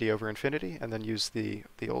infinity over infinity, and then use the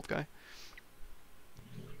old guy.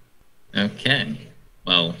 Okay.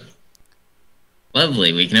 Well,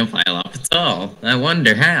 lovely. We can apply L'Hopital. I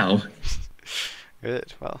wonder how.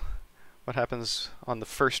 Good. Well, what happens on the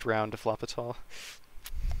first round of L'Hopital?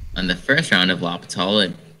 On the first round of L'Hopital,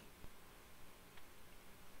 it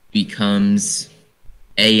becomes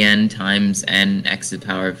an times n x to the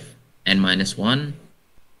power of n minus 1.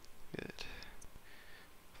 Good.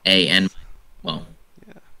 An, well,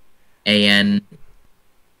 Yeah. an,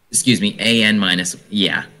 excuse me, an minus,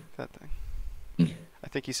 yeah. That thing. I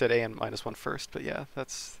think you said an minus 1 first, but yeah,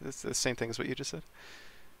 it's the same thing as what you just said.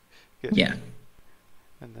 Good. Yeah.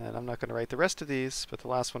 And then I'm not going to write the rest of these, but the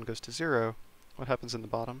last one goes to 0. What happens in the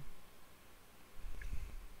bottom?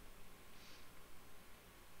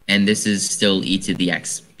 And this is still e to the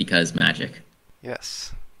x because magic.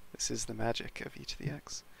 Yes, this is the magic of e to the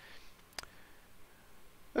x.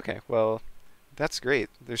 Okay, well, that's great.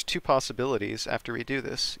 There's 2 possibilities after we do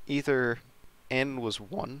this. Either n was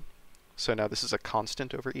 1, so now this is a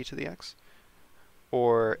constant over e to the x,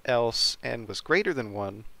 or else n was greater than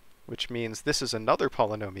 1, which means this is another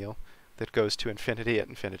polynomial that goes to infinity at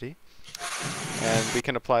infinity, and we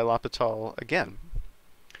can apply L'Hopital again.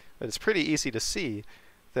 But it's pretty easy to see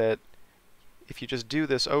that if you just do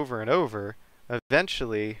this over and over,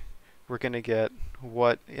 eventually we're going to get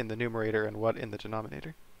what in the numerator and what in the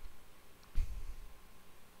denominator.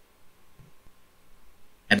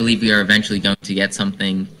 I believe we are eventually going to get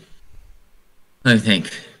something, I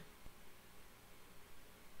think.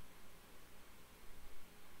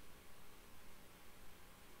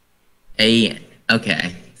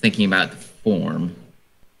 Okay, thinking about the form.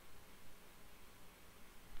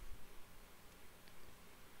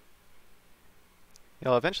 You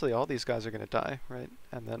know, eventually all these guys are going to die, right?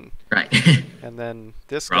 And then Right. and then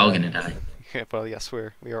this We're guy, all going to die. well, yes,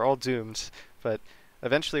 we are all doomed, but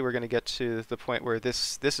eventually we're going to get to the point where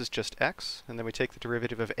this is just x, and then we take the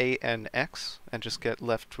derivative of anx and just get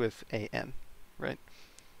left with an, right?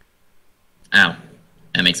 Ow.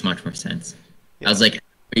 That makes much more sense. Yeah. I was like,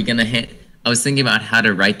 are you going to hit? I was thinking about how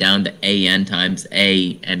to write down the an times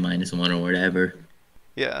an minus 1 or whatever.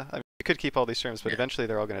 Yeah, I mean, you could keep all these terms, but Yeah. eventually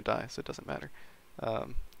they're all going to die, so it doesn't matter.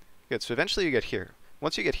 Good, so eventually you get here.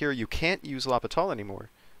 Once you get here, you can't use L'Hopital anymore,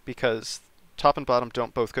 because top and bottom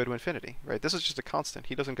don't both go to infinity, right? This is just a constant.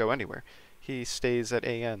 He doesn't go anywhere. He stays at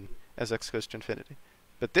an as x goes to infinity.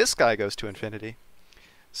 But this guy goes to infinity,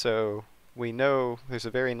 so we know there's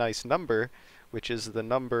a very nice number, which is the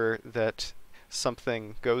number that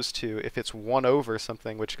something goes to if it's 1 over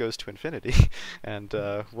something which goes to infinity. And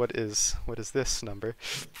what is this number?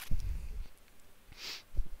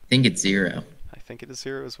 I think it's 0. I think it is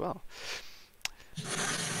 0 as well.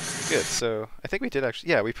 Good, so I think we did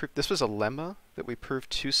actually, yeah, we proved, this was a lemma that we proved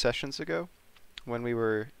 2 sessions ago when we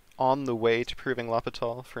were on the way to proving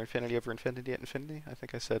L'Hopital for infinity over infinity at infinity. I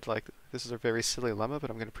think I said, like, this is a very silly lemma, but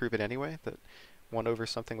I'm going to prove it anyway, that 1 over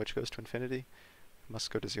something which goes to infinity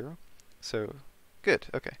must go to 0. So, good,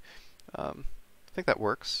 okay. I think that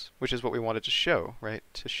works, which is what we wanted to show, right?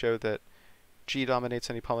 To show that g dominates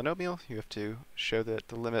any polynomial, you have to show that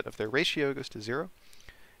the limit of their ratio goes to 0.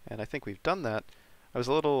 And I think we've done that. I was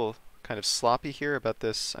a little kind of sloppy here about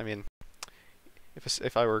this. I mean,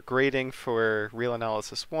 if I were grading for Real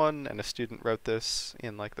Analysis 1 and a student wrote this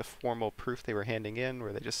in like the formal proof they were handing in,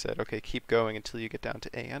 where they just said, okay, keep going until you get down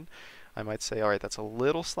to an, I might say, all right, that's a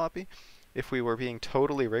little sloppy. If we were being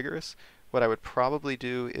totally rigorous, what I would probably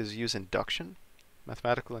do is use induction,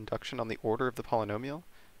 mathematical induction on the order of the polynomial.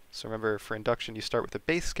 So remember, for induction, you start with the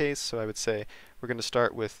base case, so I would say we're going to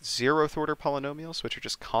start with 0th order polynomials, which are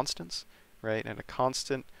just constants. right? And a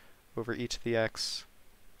constant over e to the x,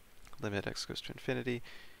 limit x goes to infinity,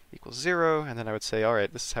 equals 0. And then I would say, all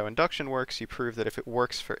right, this is how induction works. You prove that if it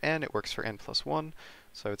works for n, it works for n plus 1.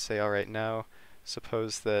 So I would say, all right, now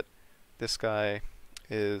suppose that this guy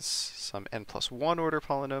is some n plus 1 order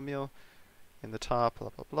polynomial in the top, blah,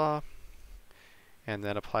 blah, blah. And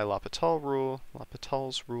then apply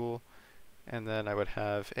L'Hopital's rule, and then I would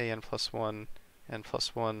have an plus 1, n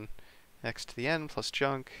plus 1, x to the n plus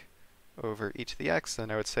junk over e to the x.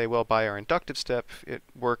 Then I would say, well, by our inductive step, it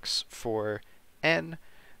works for n,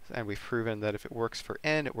 and we've proven that if it works for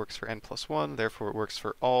n, it works for n plus 1, therefore it works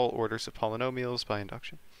for all orders of polynomials by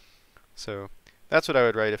induction. So that's what I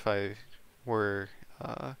would write if I were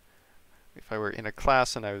in a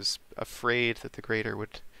class and I was afraid that the grader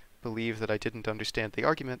would believe that I didn't understand the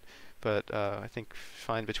argument, but I think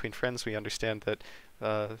fine between friends we understand that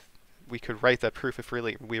we could write that proof if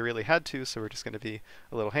we really had to, so we're just going to be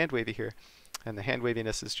a little hand-wavy here. And the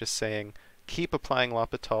hand-waviness is just saying, keep applying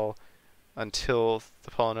L'Hopital until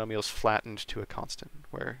the polynomial is flattened to a constant,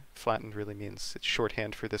 where flattened really means it's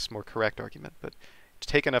shorthand for this more correct argument, but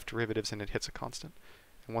take enough derivatives and it hits a constant.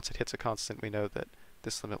 And once it hits a constant, we know that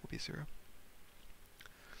this limit will be 0.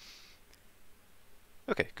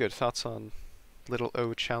 Okay, good. Thoughts on little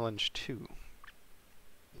O challenge 2?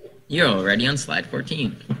 You're already on slide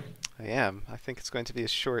 14. I am. I think it's going to be a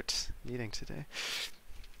short meeting today.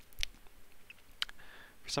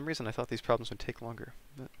 For some reason, I thought these problems would take longer,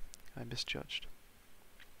 but I misjudged.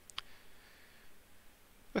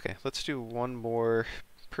 Okay, let's do one more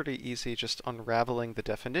pretty easy, just unraveling the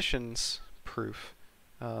definitions proof.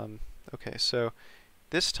 Okay, so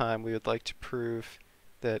this time we would like to prove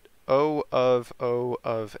that O of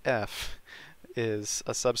f is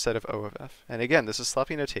a subset of O of f. And again, this is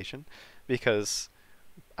sloppy notation because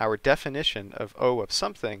our definition of O of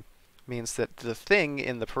something means that the thing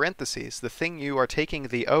in the parentheses, the thing you are taking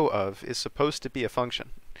the O of, is supposed to be a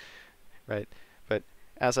function, right? But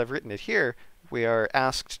as I've written it here, we are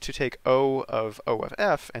asked to take O of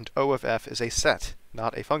f, and O of f is a set,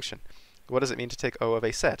 not a function. What does it mean to take O of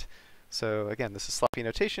a set? So again, this is sloppy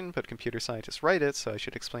notation, but computer scientists write it, so I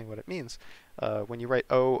should explain what it means. When you write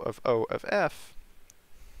O of f,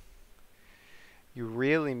 you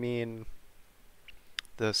really mean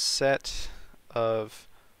the set of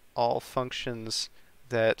all functions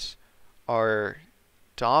that are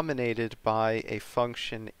dominated by a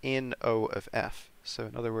function in O of f. So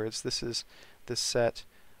in other words, this is the set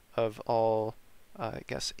of all, I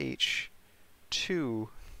guess, h2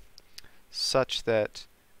 such that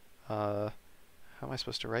how am I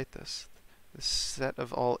supposed to write this? The set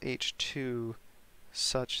of all h2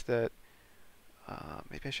 such that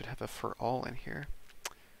maybe I should have a for all in here.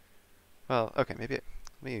 Well, okay, maybe let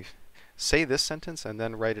me say this sentence and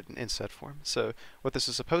then write it in inset form. So what this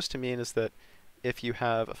is supposed to mean is that if you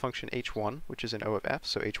have a function h1, which is in O of f,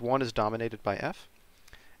 so h1 is dominated by f,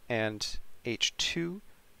 and h2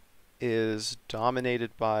 is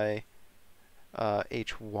dominated by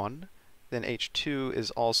h1, then h2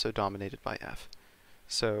 is also dominated by f.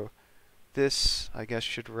 So this, I guess,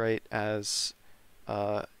 should write as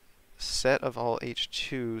set of all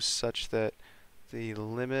h2 such that the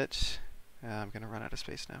limit... I'm going to run out of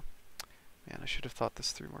space now. Man, I should have thought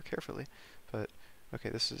this through more carefully. But, okay,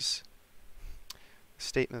 this is a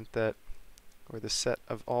statement that, or the set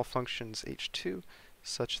of all functions h2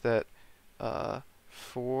 such that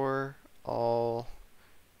for all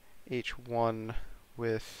h1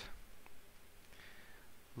 with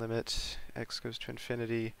limit x goes to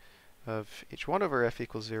infinity of h1 over f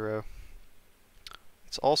equals 0,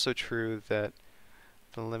 it's also true that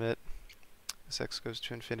the limit as x goes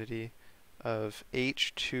to infinity of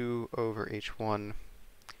h2 over h1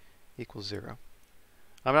 equals 0.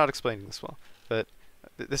 I'm not explaining this well, but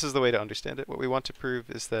this is the way to understand it. What we want to prove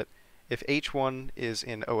is that if h1 is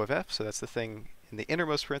in O of f, so that's the thing in the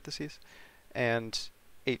innermost parentheses, and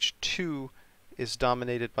h2 is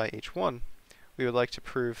dominated by h1, we would like to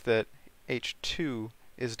prove that h2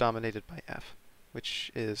 is dominated by f,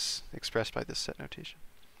 which is expressed by this set notation.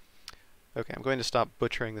 Okay, I'm going to stop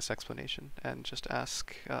butchering this explanation and just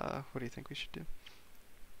ask, what do you think we should do?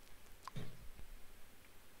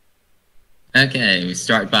 Okay, we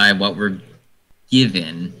start by what we're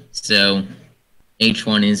given. So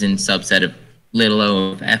h1 is in subset of little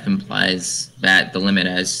o of f implies that the limit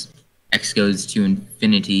as x goes to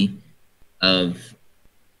infinity of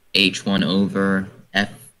h1 over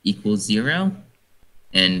f equals 0.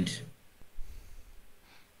 And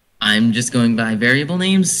I'm just going by variable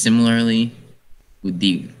names. This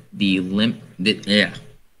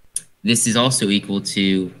is also equal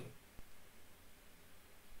to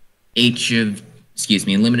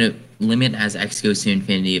limit of limit as x goes to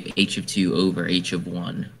infinity of h of 2 over h of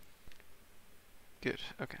 1. Good.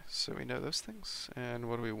 Okay, so we know those things. And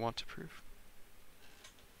what do we want to prove?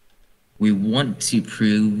 We want to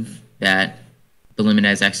prove that the limit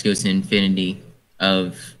as x goes to infinity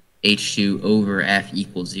of h2 over f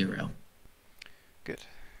equals 0. Good.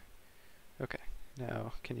 Okay.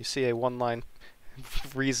 Now, can you see a one-line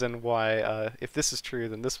reason why, if this is true,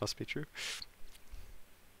 then this must be true?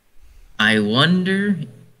 I wonder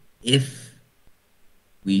if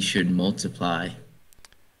we should multiply. I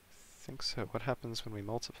think so. What happens when we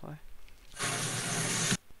multiply?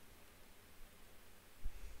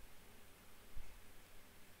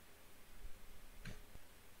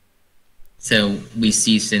 So we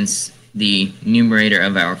see since the numerator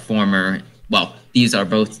of our former, well, these are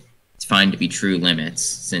both defined to be true limits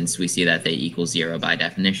since we see that they equal 0 by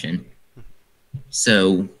definition.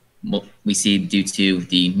 So we see due to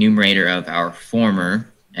the numerator of our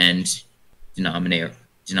former and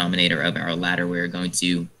denominator of our latter, we're going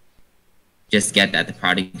to just get that the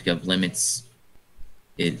product of limits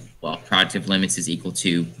is equal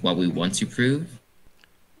to what we want to prove.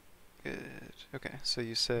 Good. Okay, so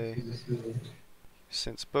you say,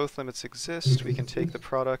 since both limits exist, we can take the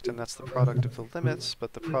product, and that's the product of the limits,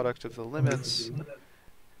 but the product of the limits,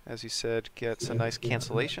 as you said, gets a nice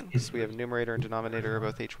cancellation, because we have numerator and denominator are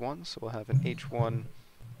both h1, so we'll have an h1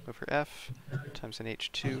 over f times an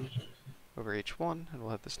h2 over h1, and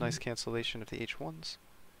we'll have this nice cancellation of the h1s.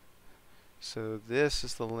 So this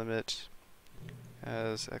is the limit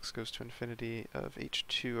as x goes to infinity of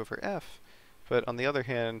h2 over f, but on the other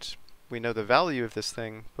hand, we know the value of this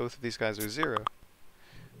thing, both of these guys are 0.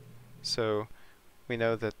 So we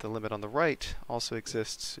know that the limit on the right also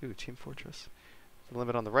exists, Team Fortress. The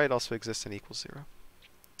limit on the right also exists and equals 0.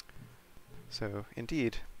 So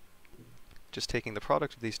indeed, just taking the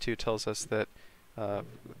product of these two tells us that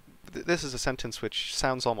this is a sentence which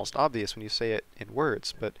sounds almost obvious when you say it in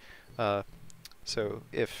words, but so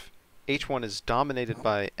if h1 is dominated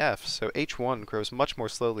by f, so h1 grows much more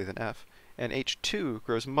slowly than f, and h2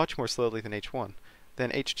 grows much more slowly than h1, then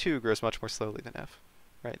h2 grows much more slowly than f,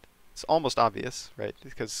 right? It's almost obvious, right?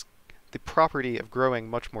 Because the property of growing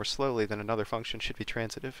much more slowly than another function should be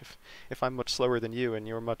transitive. If I'm much slower than you and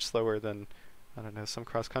you're much slower than, I don't know, some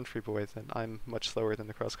cross-country boy, then I'm much slower than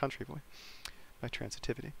the cross-country boy by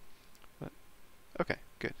transitivity. But okay,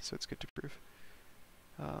 good. So it's good to prove.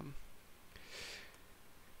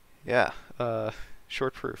 Yeah.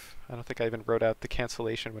 Short proof. I don't think I even wrote out the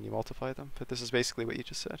cancellation when you multiply them, but this is basically what you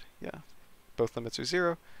just said. Yeah. Both limits are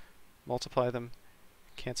 0, multiply them,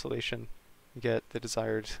 cancellation, you get the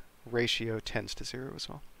desired ratio tends to 0 as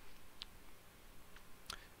well.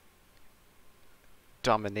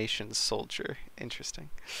 Domination soldier.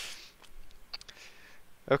 Interesting.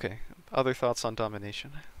 Okay, other thoughts on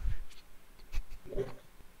domination?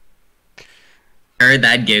 Heard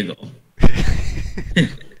that giggle.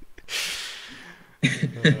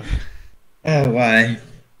 Oh, why?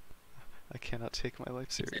 I cannot take my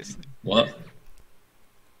life seriously. What?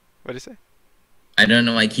 What do you say? I don't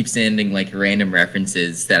know. I keep sending like random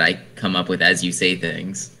references that I come up with as you say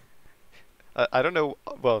things. I don't know.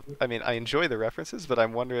 Well, I mean, I enjoy the references, but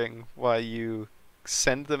I'm wondering why you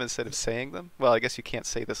send them instead of saying them. Well, I guess you can't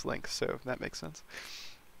say this link, so that makes sense.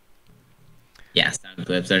 Yeah, sound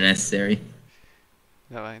clips are necessary.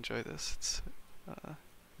 No, I enjoy this. It's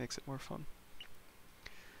makes it more fun.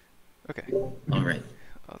 Okay. All right.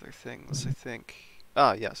 Other things, I think.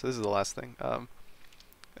 Ah, yeah. So this is the last thing.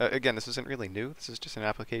 Again, this isn't really new. This is just an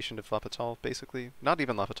application of L'Hopital, basically. Not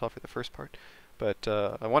even L'Hopital for the first part. But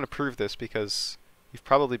I want to prove this because you've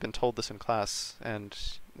probably been told this in class, and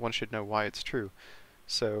one should know why it's true.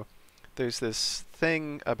 So there's this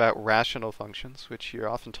thing about rational functions, which you're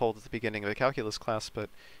often told at the beginning of a calculus class, but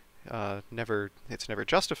it's never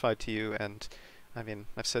justified to you. And I mean,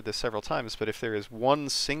 I've said this several times, but if there is one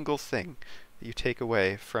single thing that you take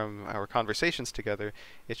away from our conversations together,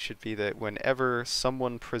 it should be that whenever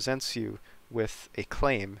someone presents you with a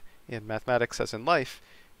claim in mathematics as in life,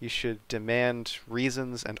 you should demand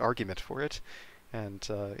reasons and argument for it. And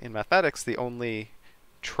in mathematics, the only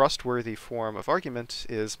trustworthy form of argument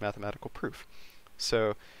is mathematical proof.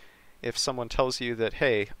 So if someone tells you that,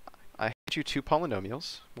 hey, I hand you two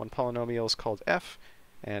polynomials, one polynomial is called f,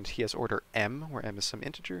 and he has order m, where m is some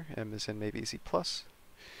integer, m is in maybe z plus,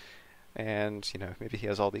 and maybe he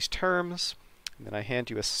has all these terms, and then I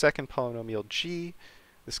hand you a second polynomial g.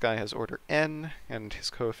 This guy has order n, and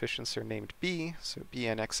his coefficients are named b, so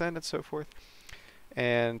bn xn and so forth.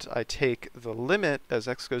 And I take the limit as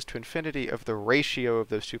x goes to infinity of the ratio of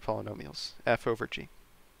those two polynomials, f over g.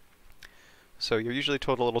 So you're usually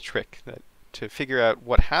told a little trick that to figure out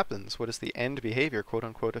what happens, what is the end behavior, quote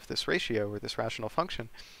unquote, of this ratio or this rational function,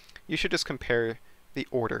 you should just compare the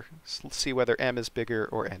order, see whether m is bigger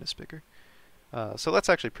or n is bigger. So let's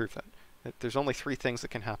actually prove that. There's only three things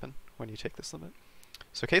that can happen when you take this limit.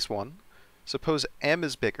 So case one, suppose m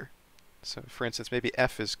is bigger. So for instance, maybe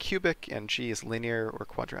f is cubic and g is linear or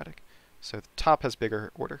quadratic. So the top has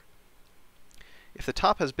bigger order. If the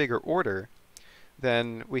top has bigger order,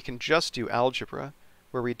 then we can just do algebra,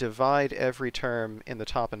 where we divide every term in the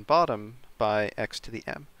top and bottom by x to the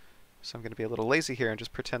m. So I'm going to be a little lazy here and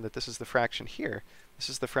just pretend that this is the fraction here. This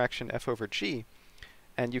is the fraction f over g.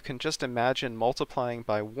 And you can just imagine multiplying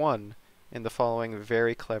by 1 in the following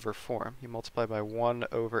very clever form. You multiply by 1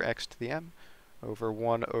 over x to the m over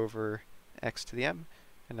 1 over x to the m.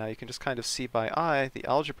 And now you can just kind of see by eye the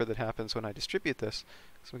algebra that happens when I distribute this.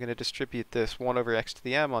 So I'm going to distribute this 1 over x to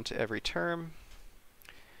the m onto every term.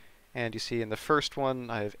 And you see in the first one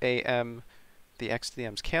I have am, the x to the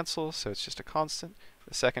m's cancel, so it's just a constant.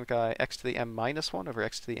 The second guy, x to the m minus 1 over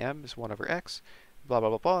x to the m is 1 over x, blah, blah,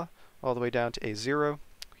 blah, blah, all the way down to a0.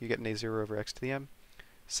 You get an a0 over x to the m.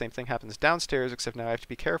 Same thing happens downstairs, except now I have to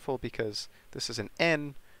be careful because this is an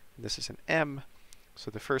n, and this is an m. So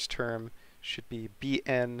the first term should be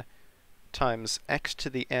bn times x to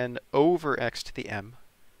the n over x to the m.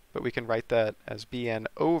 But we can write that as bn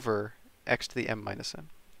over x to the m minus n.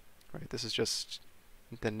 Right? This is just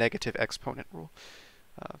the negative exponent rule.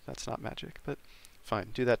 That's not magic, but fine.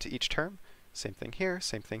 Do that to each term. Same thing here,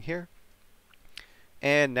 same thing here.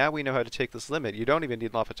 And now we know how to take this limit. You don't even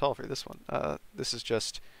need L'Hopital for this one. This is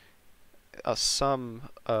just a sum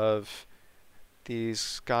of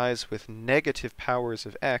these guys with negative powers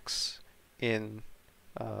of x in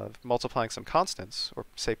multiplying some constants, or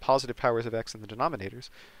say positive powers of x in the denominators.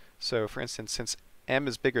 So for instance, since m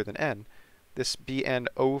is bigger than n, this bn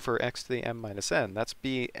over x to the m minus n, that's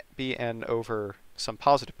bn over some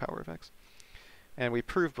positive power of x. And we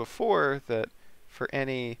proved before that for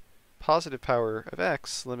any positive power of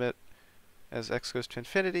x, limit as x goes to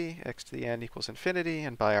infinity, x to the n equals infinity,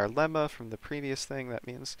 and by our lemma from the previous thing, that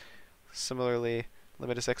means similarly,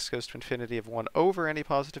 limit as x goes to infinity of 1 over any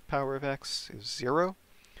positive power of x is 0.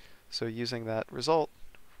 So using that result,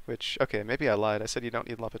 which, okay, maybe I lied. I said you don't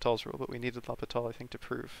need L'Hopital's rule, but we needed L'Hopital, I think, to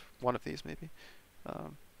prove one of these, maybe.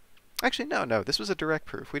 Actually, no, this was a direct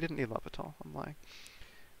proof. We didn't need L'Hopital. I'm lying.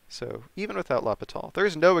 So even without L'Hopital, there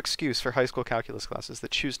is no excuse for high school calculus classes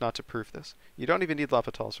that choose not to prove this. You don't even need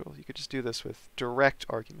L'Hopital's rule. You could just do this with direct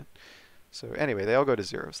argument. So anyway, they all go to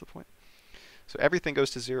 0 is the point. So everything goes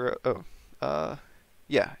to 0.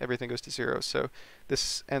 Yeah, everything goes to 0. So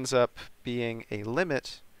this ends up being a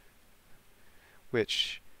limit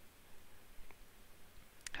which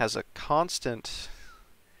has a constant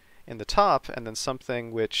in the top, and then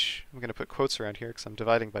something which, I'm going to put quotes around here because I'm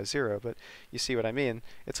dividing by 0, but you see what I mean.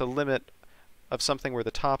 It's a limit of something where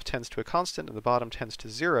the top tends to a constant and the bottom tends to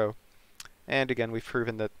 0. And again, we've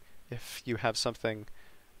proven that if you have something,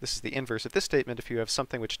 this is the inverse of this statement, if you have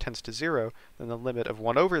something which tends to 0, then the limit of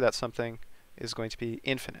 1 over that something is going to be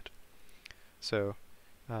infinite. So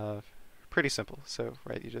pretty simple. So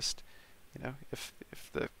right, you just, if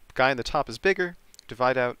the guy in the top is bigger,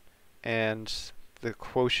 divide out, and the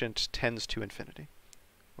quotient tends to infinity,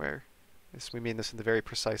 where we mean this in the very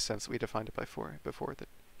precise sense that we defined it before, that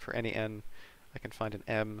for any n, I can find an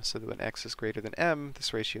m, so that when x is greater than m,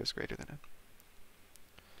 this ratio is greater than n.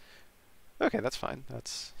 Okay, that's fine.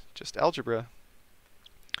 That's just algebra.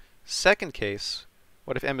 Second case,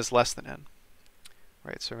 what if m is less than n?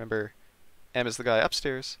 Right, so remember, m is the guy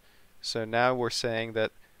upstairs, so now we're saying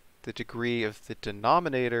that the degree of the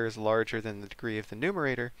denominator is larger than the degree of the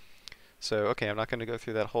numerator. So, okay, I'm not going to go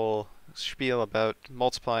through that whole spiel about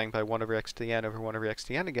multiplying by 1 over x to the n over 1 over x to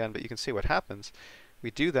the n again, but you can see what happens.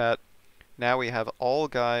 We do that, now we have all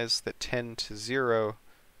guys that tend to 0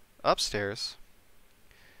 upstairs,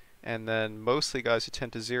 and then mostly guys who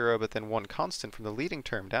tend to 0, but then one constant from the leading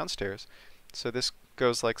term downstairs. So this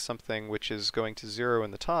goes like something which is going to 0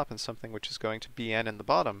 in the top and something which is going to bn in the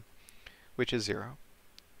bottom, which is 0.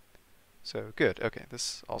 So good, okay,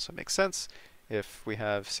 this also makes sense. If we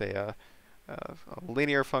have, say, a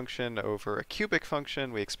linear function over a cubic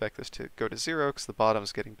function, we expect this to go to 0 because the bottom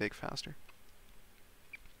is getting big faster.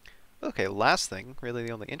 Okay, last thing, really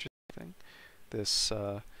the only interesting thing, this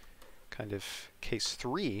kind of case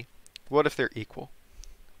 3, what if they're equal?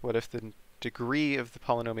 What if the degree of the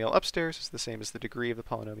polynomial upstairs is the same as the degree of the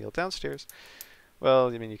polynomial downstairs? Well,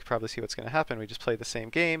 I mean, you can probably see what's going to happen. We just play the same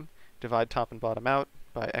game, divide top and bottom out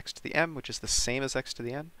by x to the m, which is the same as x to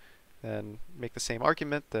the n. Then make the same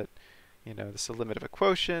argument that, this is a limit of a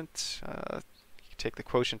quotient. You take the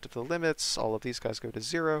quotient of the limits. All of these guys go to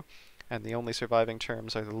 0. and the only surviving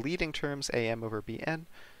terms are the leading terms, am over bn,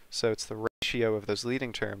 so it's the ratio of those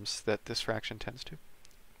leading terms that this fraction tends to.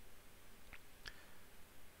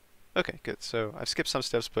 Okay, good. So I've skipped some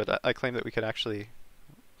steps, but I claim that we could actually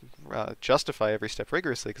justify every step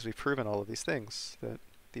rigorously because we've proven all of these things, that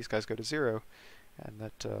these guys go to 0, and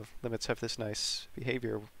that limits have this nice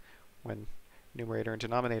behavior when numerator and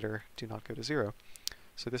denominator do not go to 0.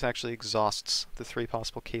 So this actually exhausts the 3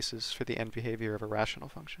 possible cases for the end behavior of a rational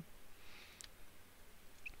function.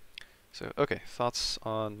 So, okay, thoughts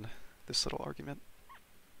on this little argument?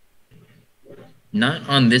 Not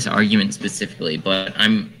on this argument specifically, but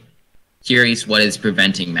I'm curious what is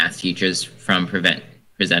preventing math teachers from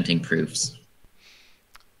presenting proofs.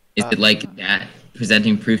 Is it like that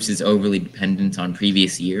presenting proofs is overly dependent on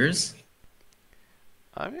previous years?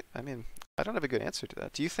 I mean, I don't have a good answer to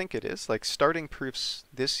that. Do you think it is? Like, starting proofs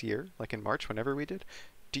this year, like in March, whenever we did,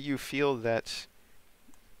 do you feel that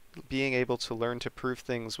being able to learn to prove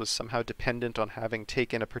things was somehow dependent on having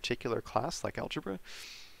taken a particular class, like algebra?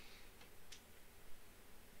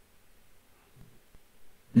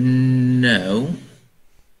 No.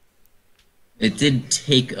 It did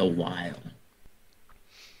take a while.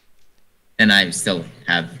 And I still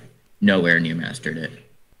have nowhere near mastered it.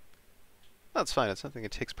 That's fine. It's something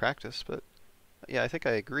that takes practice, but yeah, I think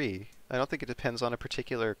I agree. I don't think it depends on a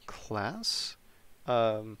particular class.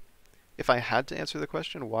 If I had to answer the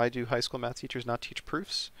question, why do high school math teachers not teach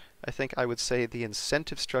proofs? I think I would say the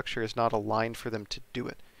incentive structure is not aligned for them to do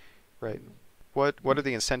it, right? What are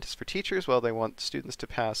the incentives for teachers? Well, they want students to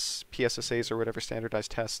pass PSSAs or whatever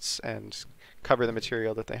standardized tests and cover the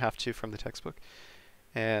material that they have to from the textbook.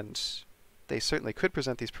 And they certainly could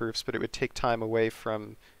present these proofs, but it would take time away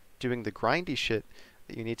from doing the grindy shit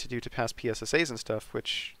that you need to do to pass PSSAs and stuff,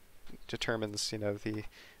 which determines, you know, the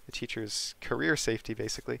teacher's career safety,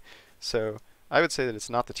 basically. So I would say that it's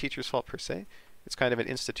not the teacher's fault per se. It's kind of an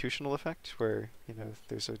institutional effect where, you know,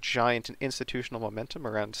 there's a giant institutional momentum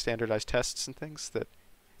around standardized tests and things that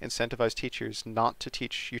incentivize teachers not to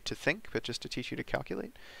teach you to think, but just to teach you to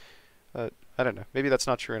calculate. I don't know. Maybe that's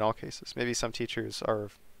not true in all cases. Maybe some teachers are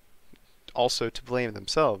also to blame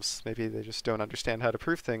themselves. Maybe they just don't understand how to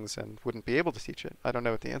prove things and wouldn't be able to teach it. I don't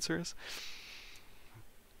know what the answer is.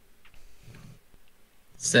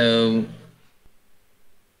 So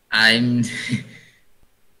I'm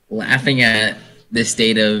laughing at the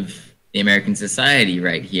state of the American society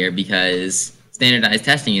right here because standardized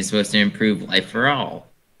testing is supposed to improve life for all.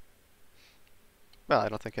 Well, I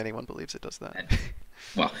don't think anyone believes it does that.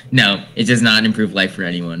 Well, no, it does not improve life for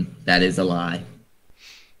anyone. That is a lie.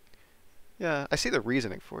 Yeah, I see the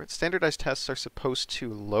reasoning for it. Standardized tests are supposed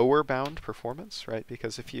to lower bound performance, right?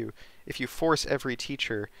 Because if you force every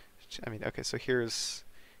teacher, I mean, okay, so here's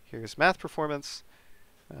math performance.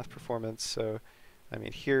 So, I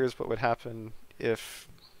mean, here's what would happen if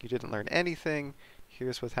you didn't learn anything.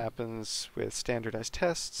 Here's what happens with standardized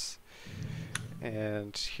tests.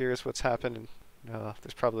 And here's what's happened.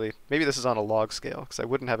 There's probably, maybe this is on a log scale, because I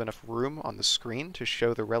wouldn't have enough room on the screen to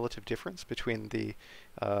show the relative difference between the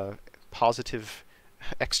positive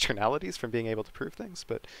externalities from being able to prove things.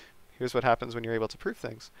 But here's what happens when you're able to prove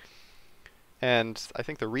things. And I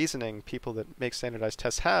think the reasoning people that make standardized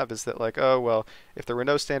tests have is that, like, oh, well, if there were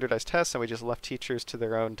no standardized tests and we just left teachers to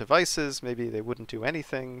their own devices, maybe they wouldn't do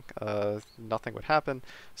anything, nothing would happen.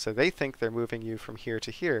 So they think they're moving you from here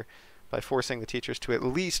to here by forcing the teachers to at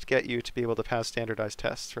least get you to be able to pass standardized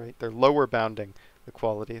tests, right? They're lower bounding the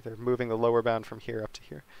quality. They're moving the lower bound from here up to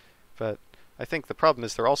here. But I think the problem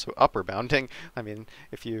is they're also upper bounding. I mean,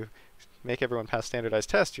 if you make everyone pass standardized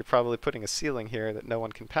tests, you're probably putting a ceiling here that no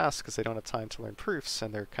one can pass because they don't have time to learn proofs,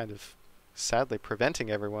 and they're kind of sadly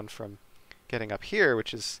preventing everyone from getting up here,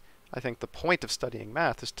 which is, I think, the point of studying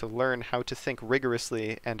math, is to learn how to think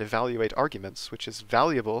rigorously and evaluate arguments, which is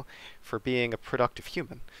valuable for being a productive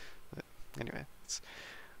human. But anyway,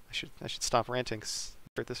 I should stop ranting, 'cause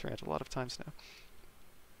I've heard this rant a lot of times now.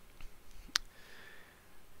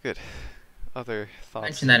 Good. Other thoughts?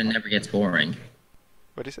 Mention that it never gets boring.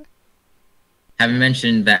 What do you say? Haven't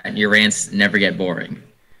mentioned that your rants never get boring.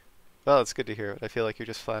 Well, it's good to hear it. I feel like you're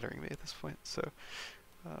just flattering me at this point, so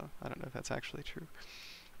I don't know if that's actually true.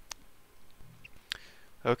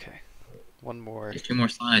 Okay, one more. There's 2 more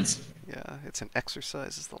slides. Yeah, it's an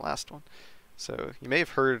exercise is the last one. So you may have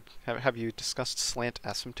heard, have you discussed slant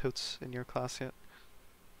asymptotes in your class yet?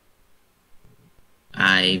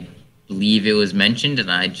 I believe it was mentioned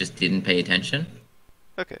and I just didn't pay attention.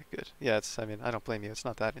 Okay, good. Yeah, I mean, I don't blame you. It's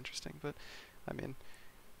not that interesting, but I mean,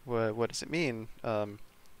 what does it mean?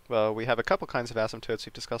 Well, we have a couple kinds of asymptotes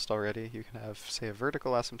we've discussed already. You can have, say, a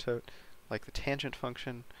vertical asymptote, like the tangent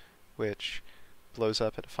function, which blows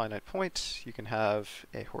up at a finite point, you can have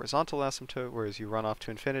a horizontal asymptote, whereas you run off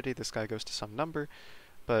to infinity, this guy goes to some number.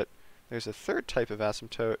 But there's a third type of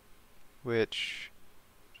asymptote, which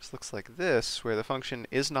just looks like this, where the function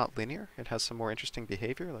is not linear. It has some more interesting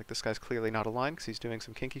behavior, like this guy's clearly not aligned because he's doing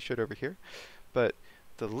some kinky shit over here. But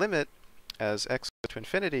the limit as x goes to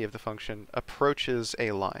infinity of the function approaches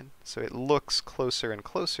a line. So it looks closer and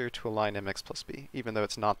closer to a line mx plus b, even though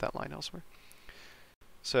it's not that line elsewhere.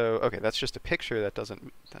 So, okay, that's just a picture. That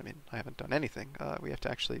doesn't, I mean, I haven't done anything. We have to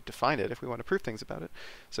actually define it if we want to prove things about it.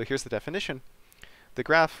 So here's the definition. The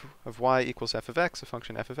graph of y equals f of x, a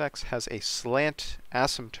function f of x, has a slant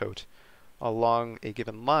asymptote along a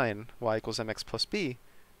given line, y equals mx plus b,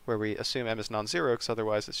 where we assume m is non-zero, because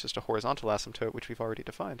otherwise it's just a horizontal asymptote, which we've already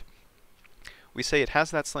defined. We say it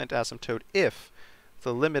has that slant asymptote if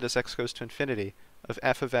the limit as x goes to infinity of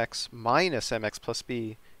f of x minus mx plus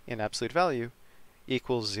b in absolute value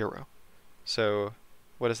equals 0. So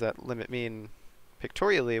what does that limit mean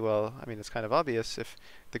pictorially? Well, I mean, it's kind of obvious. If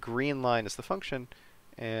the green line is the function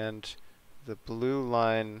and the blue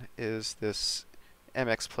line is this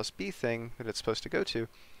mx plus b thing that it's supposed to go to,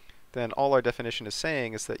 then all our definition is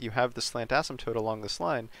saying is that you have the slant asymptote along this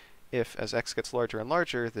line if, as x gets larger and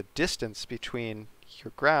larger, the distance between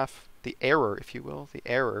your graph, the error, if you will, the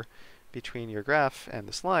error between your graph and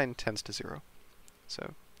this line tends to 0.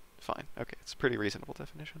 So, fine. Okay, it's a pretty reasonable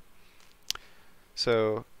definition.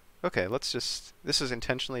 So, okay, let's just, this is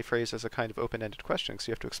intentionally phrased as a kind of open-ended question, so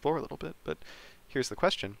you have to explore a little bit, but here's the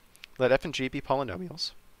question. Let f and g be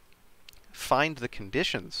polynomials. Find the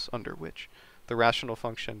conditions under which the rational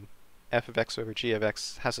function f of x over g of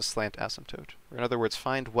x has a slant asymptote. Or in other words,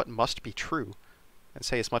 find what must be true, and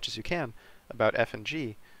say as much as you can about f and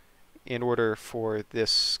g in order for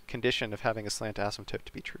this condition of having a slant asymptote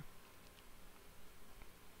to be true.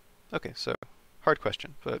 Okay, so hard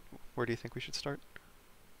question, but where do you think we should start?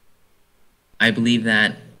 I believe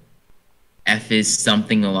that f is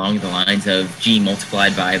something along the lines of g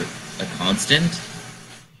multiplied by a constant.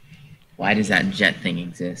 Why does that jet thing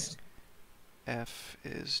exist? F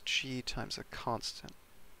is g times a constant.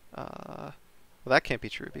 Well, that can't be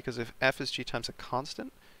true, because if f is g times a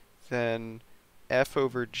constant, then f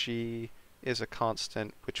over g is a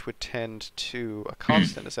constant, which would tend to a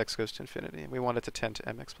constant as x goes to infinity, and we want it to tend to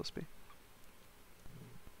mx plus b.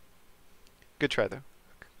 Good try, though.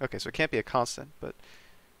 Okay, so it can't be a constant, but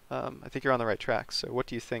I think you're on the right track. So what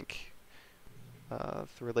do you think the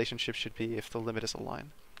relationship should be if the limit is a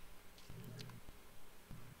line?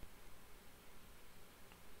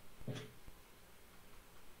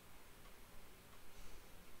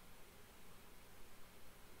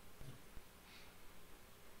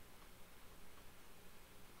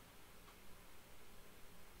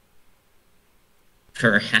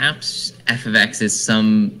 Perhaps f of x is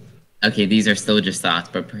some, okay, these are still just thoughts,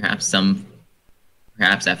 but perhaps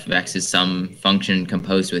f of x is some function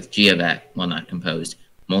composed with g of x, well, not composed,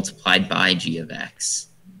 multiplied by g of x.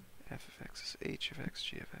 F of x is h of x,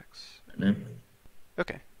 g of x. No?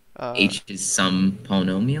 Okay. H is some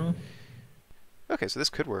polynomial? Okay, so this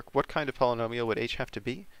could work. What kind of polynomial would h have to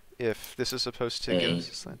be if this is supposed to give us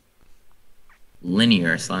a slant?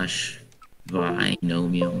 Linear /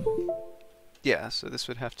 binomial. Yeah, so this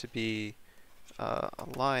would have to be a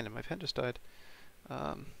line, and my pen just died.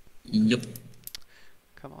 Yep.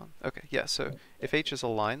 Come on. Okay, yeah, so if h is a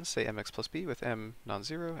line, say mx plus b with m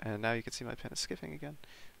non-zero, and now you can see my pen is skipping again.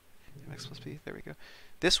 Mx plus b, there we go.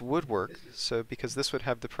 This would work, so because this would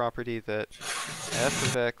have the property that f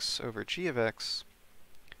of x over g of x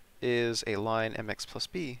is a line mx plus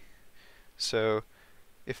b. So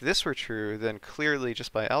if this were true, then clearly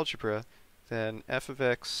just by algebra, then f of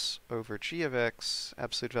x over g of x,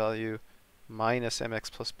 absolute value, minus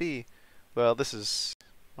mx plus b, well, this is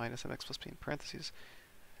minus mx plus b in parentheses.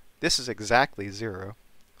 This is exactly 0.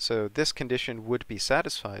 So this condition would be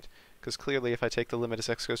satisfied, because clearly if I take the limit as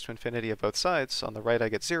x goes to infinity of both sides, on the right I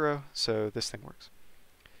get 0, so this thing works.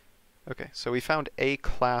 Okay, so we found a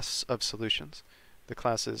class of solutions. The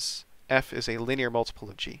class is f is a linear multiple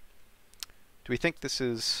of g. Do we think this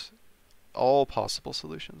is all possible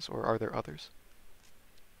solutions, or are there others?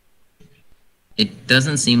 It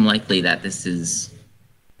doesn't seem likely that this is,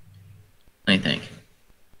 I think.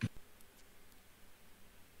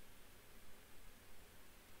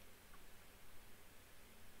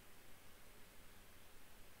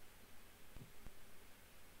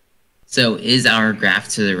 So is our graph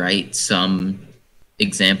to the right some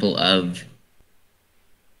example of,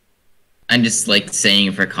 I'm just like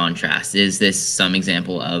saying for contrast, is this some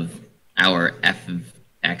example of our f of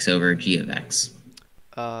x over g of x?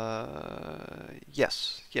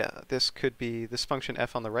 Yes, yeah, this function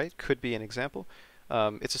f on the right could be an example.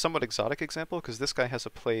 It's a somewhat exotic example because this guy has a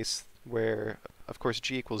place where, of course,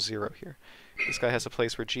 g equals 0 here. This guy has a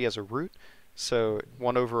place where g has a root, so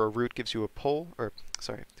 1 over a root gives you a pole, or,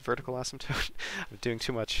 sorry, vertical asymptote. I'm doing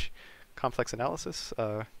too much complex analysis.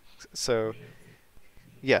 So,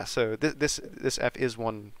 yeah, so this f is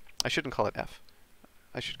one, I shouldn't call it f.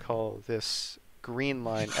 I should call this green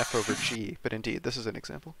line f over g, but indeed, this is an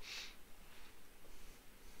example.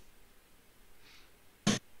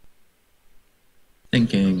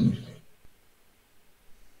 Thinking.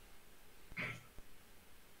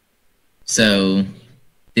 So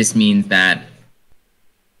this means that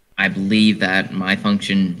I believe that my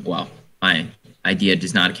function, well, my idea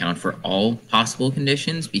does not account for all possible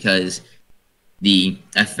conditions because the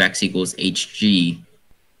f of x equals hg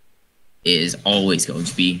is always going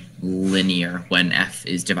to be linear when f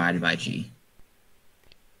is divided by g.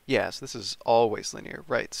 Yes, this is always linear,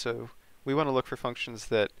 right? So we want to look for functions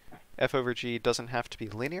that f over g doesn't have to be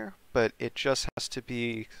linear, but it just has to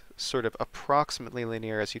be sort of approximately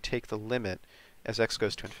linear as you take the limit as x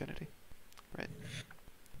goes to infinity, right?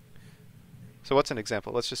 So what's an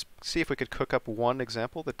example? Let's just see if we could cook up one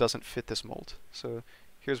example that doesn't fit this mold. So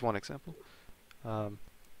here's one example.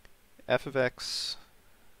 F of x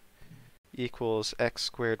equals x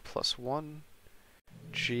squared plus 1.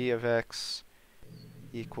 G of x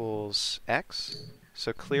equals x.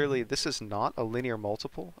 So clearly this is not a linear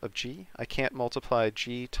multiple of g. I can't multiply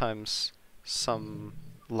g times some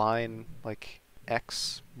line like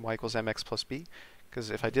x, y equals mx plus b, because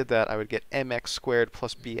if I did that I would get mx squared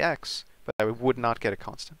plus bx, but I would not get a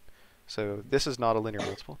constant. So this is not a linear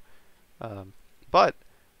multiple. But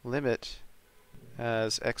limit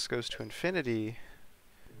as x goes to infinity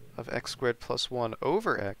of x squared plus 1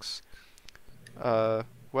 over x,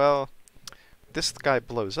 well, this guy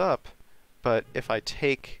blows up, but if I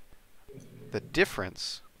take the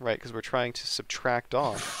difference, right, because we're trying to subtract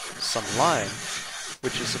off some line,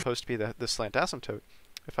 which is supposed to be the slant asymptote,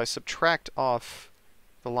 if I subtract off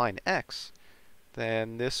the line x,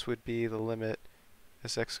 then this would be the limit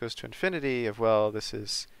as x goes to infinity of, well, this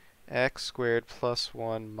is x squared plus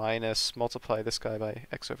 1 minus, multiply this guy by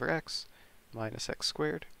x over x, minus x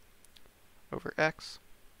squared over x.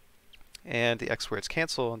 And the x squareds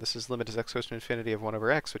cancel, and this is limit as x goes to infinity of 1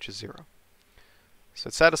 over x, which is 0. So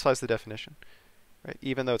it satisfies the definition, right,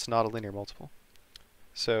 even though it's not a linear multiple.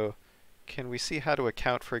 So can we see how to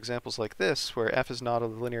account for examples like this, where f is not a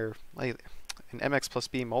linear, an mx plus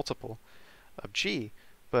b multiple of g,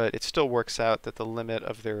 but it still works out that the limit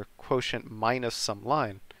of their quotient minus some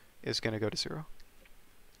line is going to go to 0?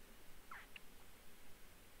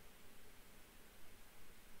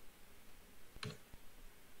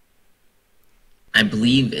 I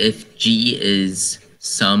believe if g is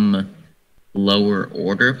some lower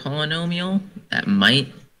order polynomial, that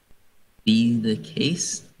might be the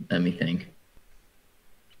case. Let me think.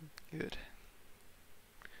 Good.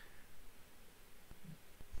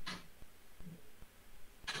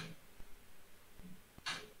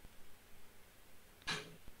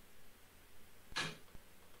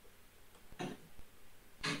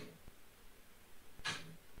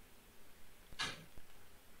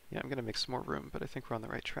 Yeah, I'm going to make some more room, but I think we're on the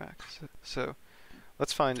right track. So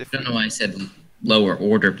let's find if I don't know why I said lower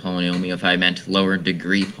order polynomial if I meant lower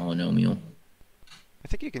degree polynomial. I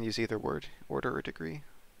think you can use either word, order or degree,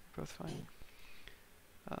 both fine.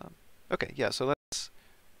 Okay, yeah, so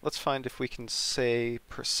let's find if we can say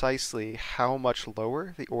precisely how much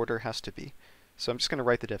lower the order has to be. So I'm just going to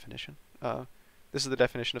write the definition. This is the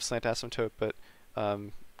definition of slant asymptote, but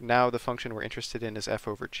now the function we're interested in is f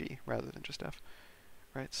over g rather than just f.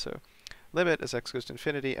 Right, so limit as x goes to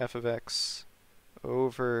infinity, f of x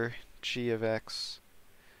over g of x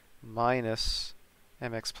minus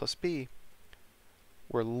mx plus b.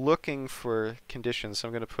 We're looking for conditions, so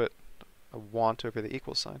I'm going to put a want over the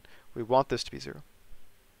equal sign. We want this to be 0.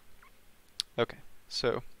 Okay,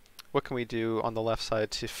 so what can we do on the left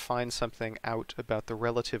side to find something out about the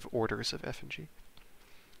relative orders of f and g?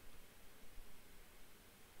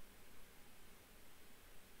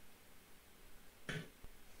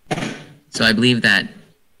 So I believe that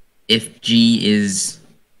if g is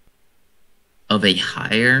of a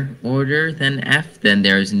higher order than f, then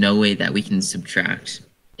there is no way that we can subtract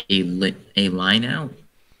a line out.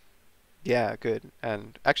 Yeah, good.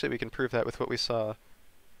 And actually we can prove that with what we saw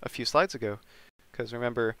a few slides ago. Because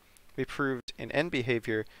remember, we proved in end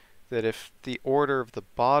behavior that if the order of the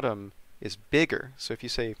bottom is bigger, so if you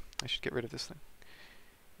say, I should get rid of this thing.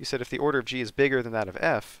 You said if the order of g is bigger than that of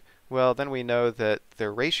f, well, then we know that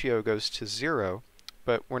their ratio goes to 0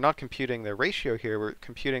 But we're not computing the ratio here, we're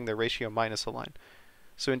computing the ratio minus a line.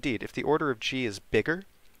 So indeed, if the order of g is bigger,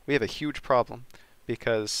 we have a huge problem,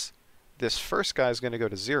 because this first guy is going to go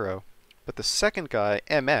to 0, but the second guy,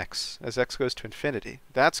 mx, as x goes to infinity,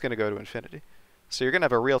 that's going to go to infinity. So you're going to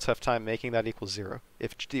have a real tough time making that equal 0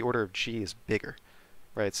 if the order of g is bigger,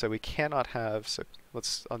 right? So we cannot have, so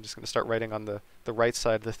I'm just going to start writing on the right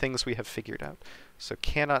side the things we have figured out. So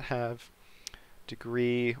cannot have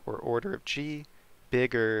degree or order of g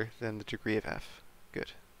bigger than the degree of f.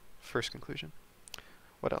 Good. First conclusion.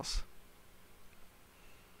 What else?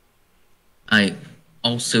 I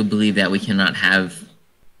also believe that we cannot have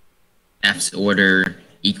f's order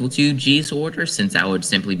equal to g's order, since that would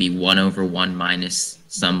simply be 1 over 1 minus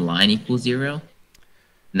some line equals 0.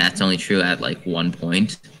 And that's only true at like 1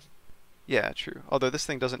 point. Yeah, true. Although this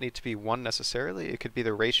thing doesn't need to be 1 necessarily. It could be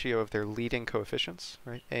the ratio of their leading coefficients,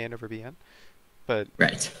 right? an over bn. But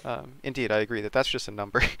Right. indeed, I agree that that's just a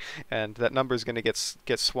number, and that number is going to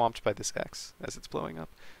get swamped by this x as it's blowing up.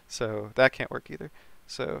 So that can't work either.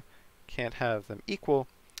 So can't have them equal.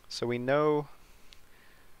 So we know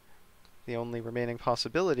the only remaining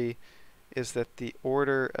possibility is that the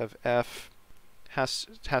order of f has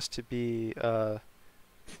to be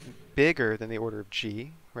bigger than the order of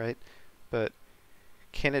g, right? But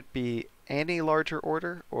can it be any larger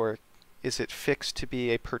order, or is it fixed to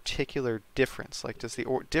be a particular difference? Like, does the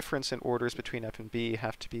difference in orders between f and b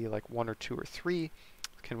have to be like 1 or 2 or 3?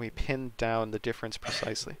 Can we pin down the difference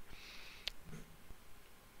precisely?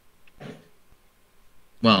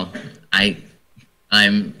 Well,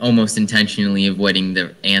 I'm almost intentionally avoiding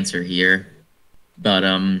the answer here, but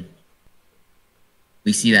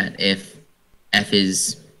we see that if f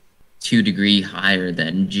is 2 degree higher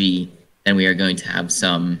than g, then we are going to have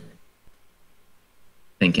some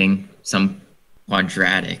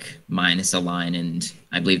quadratic minus a line, and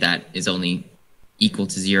I believe that is only equal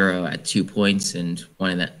to 0 at 2 points, and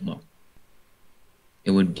one of that, well,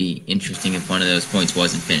 it would be interesting if one of those points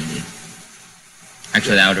was infinity.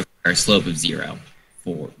 Actually, that would require a slope of 0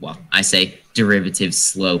 for, well, I say derivative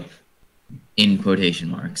slope in quotation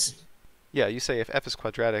marks. Yeah, you say if f is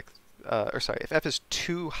quadratic, if f is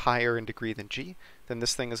 2 higher in degree than g, then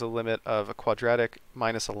this thing is a limit of a quadratic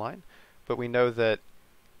minus a line. But we know that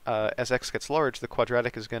as x gets large, the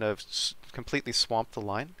quadratic is going to completely swamp the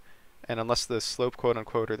line. And unless the slope, quote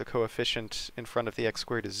unquote, or the coefficient in front of the x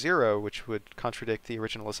squared is 0, which would contradict the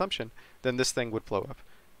original assumption, then this thing would blow up,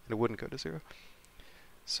 and it wouldn't go to 0.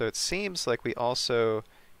 So it seems like we also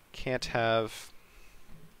can't have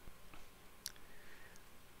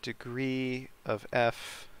degree of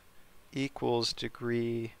f equals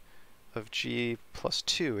degree of g plus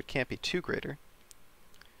 2. It can't be 2 greater.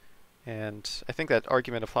 And I think that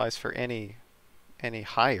argument applies for any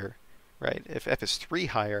higher, right? If f is 3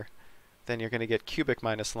 higher, then you're going to get cubic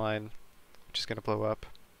minus line, which is going to blow up.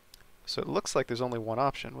 So it looks like there's only one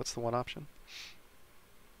option. What's the one option?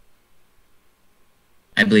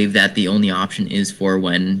 I believe that the only option is for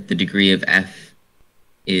when the degree of f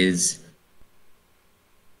is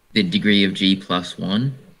the degree of g plus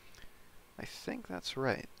 1. I think that's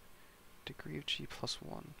right. Degree of g plus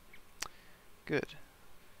 1. Good.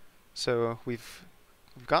 So we've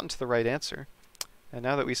gotten to the right answer. And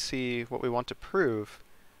now that we see what we want to prove,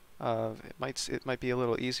 it might be a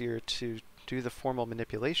little easier to do the formal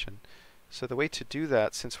manipulation. So the way to do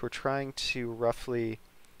that, since we're trying to roughly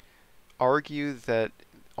argue that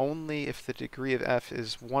only if the degree of f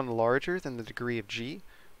is 1 larger than the degree of g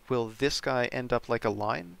will this guy end up like a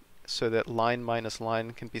line, so that line minus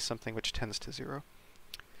line can be something which tends to 0.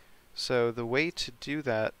 So the way to do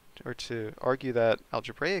that, or to argue that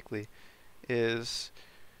algebraically, is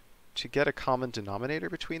to get a common denominator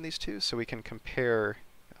between these two, so we can compare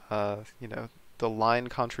the line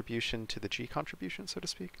contribution to the g contribution, so to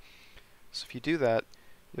speak. So if you do that,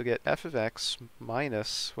 you'll get f of x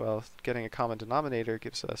minus, well, getting a common denominator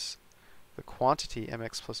gives us the quantity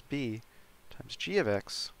mx plus b times g of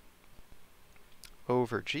x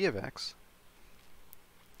over g of x.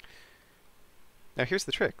 Now here's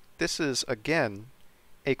the trick. This is, again,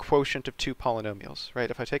 a quotient of two polynomials,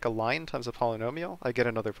 right? If I take a line times a polynomial, I get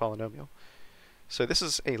another polynomial. So this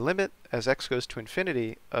is a limit as x goes to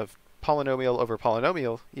infinity of polynomial over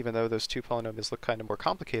polynomial, even though those two polynomials look kind of more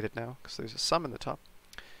complicated now because there's a sum in the top.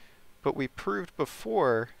 But we proved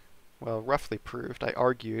before, well, roughly proved, I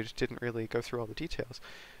argued, didn't really go through all the details,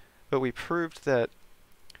 but we proved that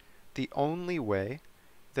the only way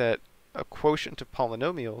that a quotient of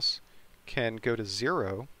polynomials can go to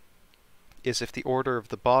 0 is if the order of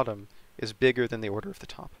the bottom is bigger than the order of the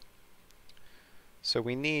top. So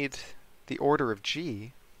we need the order of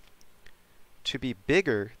g to be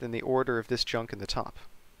bigger than the order of this junk in the top.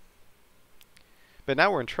 But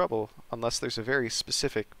now we're in trouble unless there's a very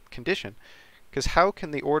specific condition, because how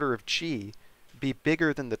can the order of g be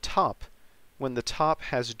bigger than the top when the top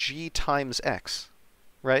has g times x,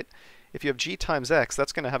 right? If you have g times x,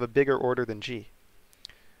 that's going to have a bigger order than g.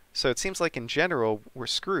 So it seems like in general we're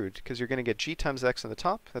screwed, because you're going to get g times x in the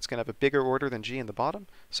top. That's going to have a bigger order than g in the bottom.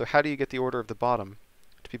 So how do you get the order of the bottom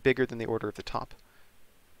to be bigger than the order of the top?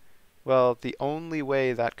 Well, the only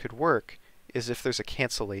way that could work is if there's a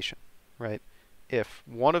cancellation, right? If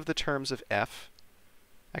one of the terms of f,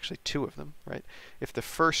 actually two of them, right? If the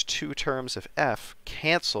first two terms of f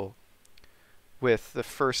cancel with the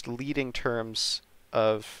first leading terms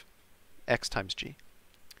of x times g.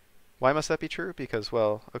 Why must that be true? Because,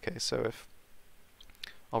 well, okay, so if,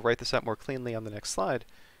 I'll write this out more cleanly on the next slide,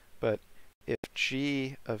 but if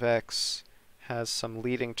g of x has some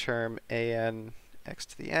leading term an x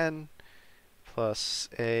to the n plus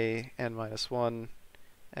a n minus 1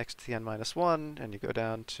 x to the n minus 1, and you go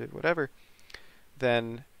down to whatever,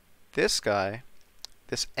 then this guy,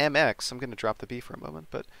 this mx, I'm going to drop the b for a moment,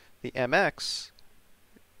 but the mx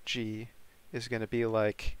g is going to be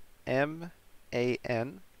like m a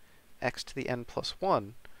n x to the n plus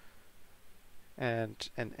 1 and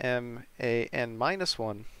an m a n minus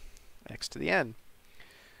 1 x to the n.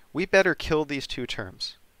 We better kill these two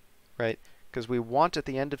terms, right? Because we want at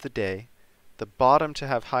the end of the day the bottom to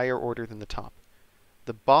have higher order than the top.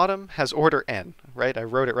 The bottom has order n, right? I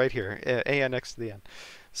wrote it right here, a n x to the n.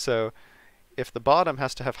 So if the bottom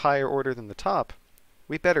has to have higher order than the top,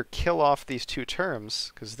 we better kill off these two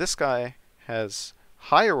terms, because this guy has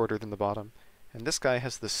higher order than the bottom, and this guy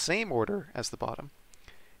has the same order as the bottom.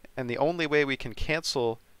 And the only way we can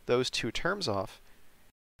cancel those two terms off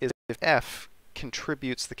is if f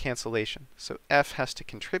contributes the cancellation. So f has to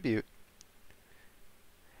contribute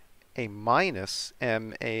a minus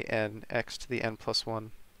m a n x to the n plus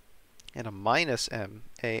 1 and a minus m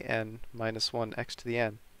a n minus 1 x to the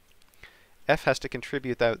n. F has to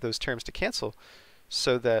contribute those terms to cancel,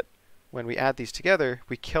 so that when we add these together,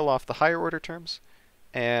 we kill off the higher order terms,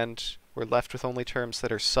 and we're left with only terms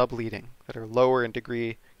that are subleading, that are lower in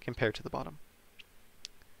degree compared to the bottom.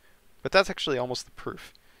 But that's actually almost the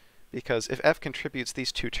proof, because if f contributes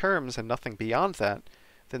these two terms and nothing beyond that,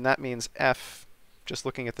 then that means f, just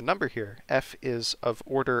looking at the number here, f is of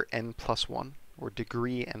order n plus 1, or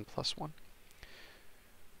degree n plus 1.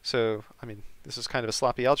 So, I mean, this is kind of a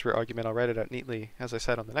sloppy algebra argument. I'll write it out neatly, as I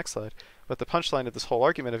said, on the next slide. But the punchline of this whole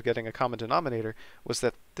argument of getting a common denominator was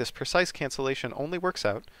that this precise cancellation only works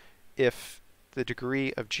out if the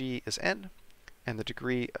degree of g is n, and the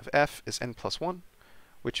degree of f is n plus 1,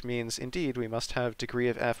 which means, indeed, we must have degree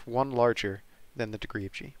of f 1 larger than the degree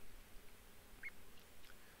of g.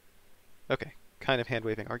 Okay, kind of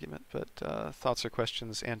hand-waving argument, but thoughts or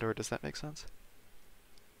questions, and/or does that make sense?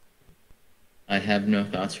 I have no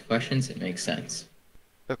thoughts or questions. It makes sense.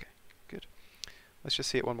 Okay, good. Let's just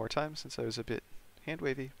see it one more time, since I was a bit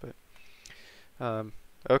hand-wavy, but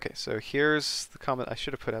okay, so here's the comment. I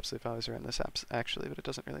should have put absolute values around this actually, but it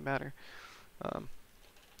doesn't really matter.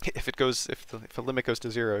 If a limit goes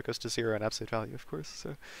to 0, it goes to 0 in absolute value, of course.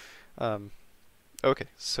 So, okay,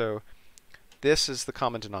 so this is the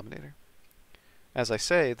common denominator. As I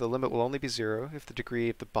say, the limit will only be 0 if the degree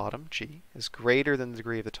of the bottom, g, is greater than the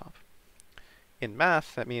degree of the top. In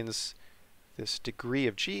math, that means this degree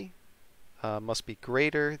of g must be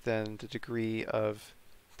greater than the degree of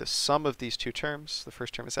the sum of these two terms. The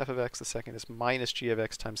first term is f of x, the second is minus g of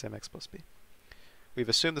x times mx plus b. We've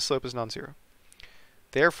assumed the slope is non-zero.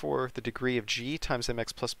 Therefore, the degree of g times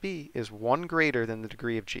mx plus b is 1 greater than the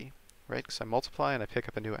degree of g, right? Because I multiply and I pick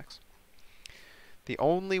up a new x. The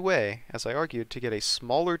only way, as I argued, to get a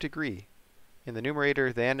smaller degree in the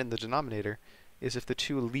numerator than in the denominator is if the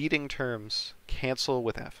two leading terms cancel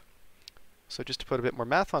with f. So just to put a bit more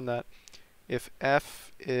math on that, if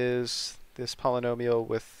f is this polynomial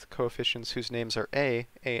with coefficients whose names are an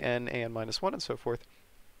minus 1, and so forth,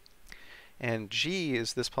 and g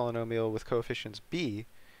is this polynomial with coefficients bn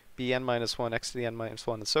minus 1, x to the n minus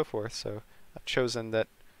 1, and so forth, so I've chosen that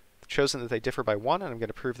they differ by 1, and I'm going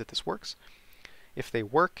to prove that this works. If they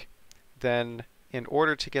work, then in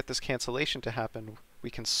order to get this cancellation to happen, we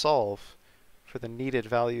can solve for the needed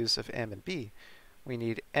values of m and b. We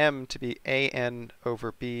need m to be an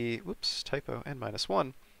over b, whoops, typo, n minus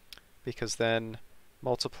 1, because then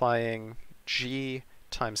multiplying g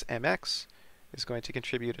times mx is going to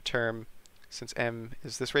contribute a term. Since m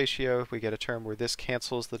is this ratio, we get a term where this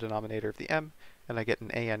cancels the denominator of the m, and I get an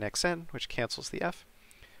anxn, which cancels the f.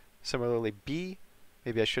 Similarly, b,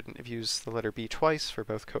 maybe I shouldn't have used the letter b twice for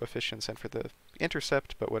both coefficients and for the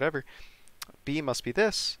intercept, but whatever. b must be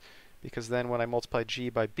this, because then when I multiply g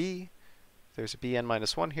by b, there's a bn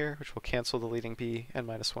minus 1 here, which will cancel the leading bn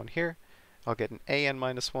minus 1 here. I'll get an an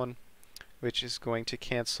minus 1, which is going to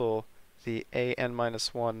cancel the an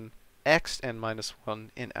minus 1 xn minus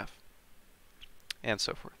 1 in f, and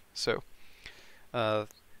so forth. So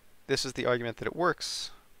this is the argument that it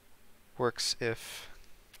works. Works if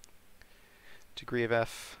degree of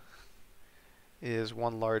f is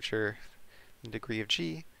 1 larger than degree of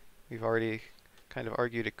g. We've already kind of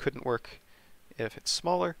argued it couldn't work if it's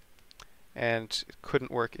smaller, and it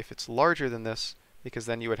couldn't work if it's larger than this, because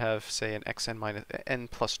then you would have, say, an xn minus n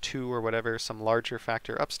plus 2 or whatever, some larger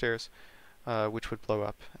factor upstairs, which would blow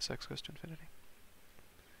up as x goes to infinity.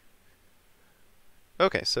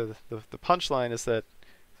 Okay, so the punchline is that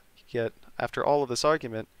you get, after all of this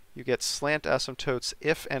argument, you get slant asymptotes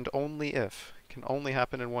if and only if. It can only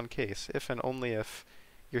happen in one case, if and only if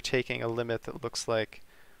you're taking a limit that looks like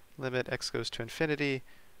limit x goes to infinity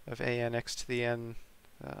of an x to the n,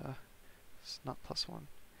 it's not plus 1,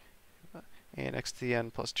 an x to the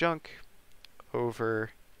n plus junk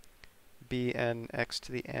over bn x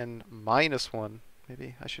to the n minus 1,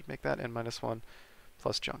 maybe I should make that n minus 1,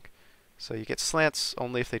 plus junk. So you get slants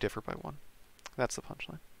only if they differ by 1. That's the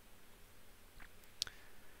punchline.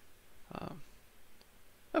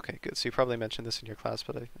 Okay, good. So you probably mentioned this in your class,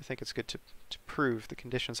 but I think it's good to prove the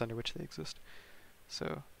conditions under which they exist.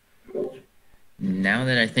 So now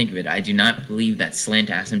that I think of it, I do not believe that slant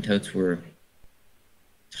asymptotes were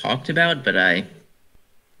talked about, but I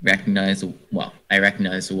recognize the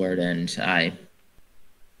word, and I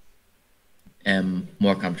am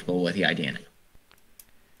more comfortable with the idea now.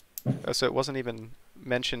 Oh, so it wasn't even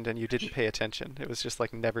mentioned and you didn't pay attention. It was just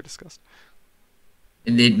like never discussed.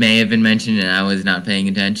 It may have been mentioned and I was not paying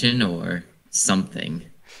attention or something.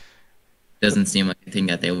 Doesn't seem like a thing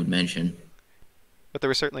that they would mention. But there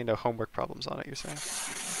were certainly no homework problems on it, you're saying?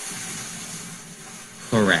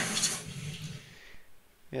 Correct.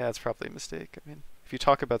 Yeah, it's probably a mistake. I mean, if you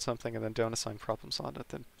talk about something and then don't assign problems on it,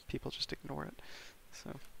 then people just ignore it.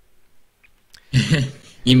 So.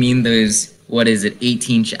 You mean those,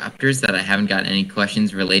 18 chapters that I haven't got any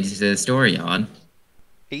questions related to the story on?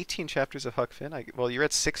 18 chapters of Huck Finn? Well, you're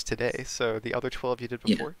at 6 today, so the other 12 you did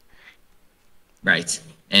before? Yeah. Right.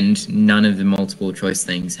 And none of the multiple choice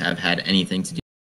things have had anything to do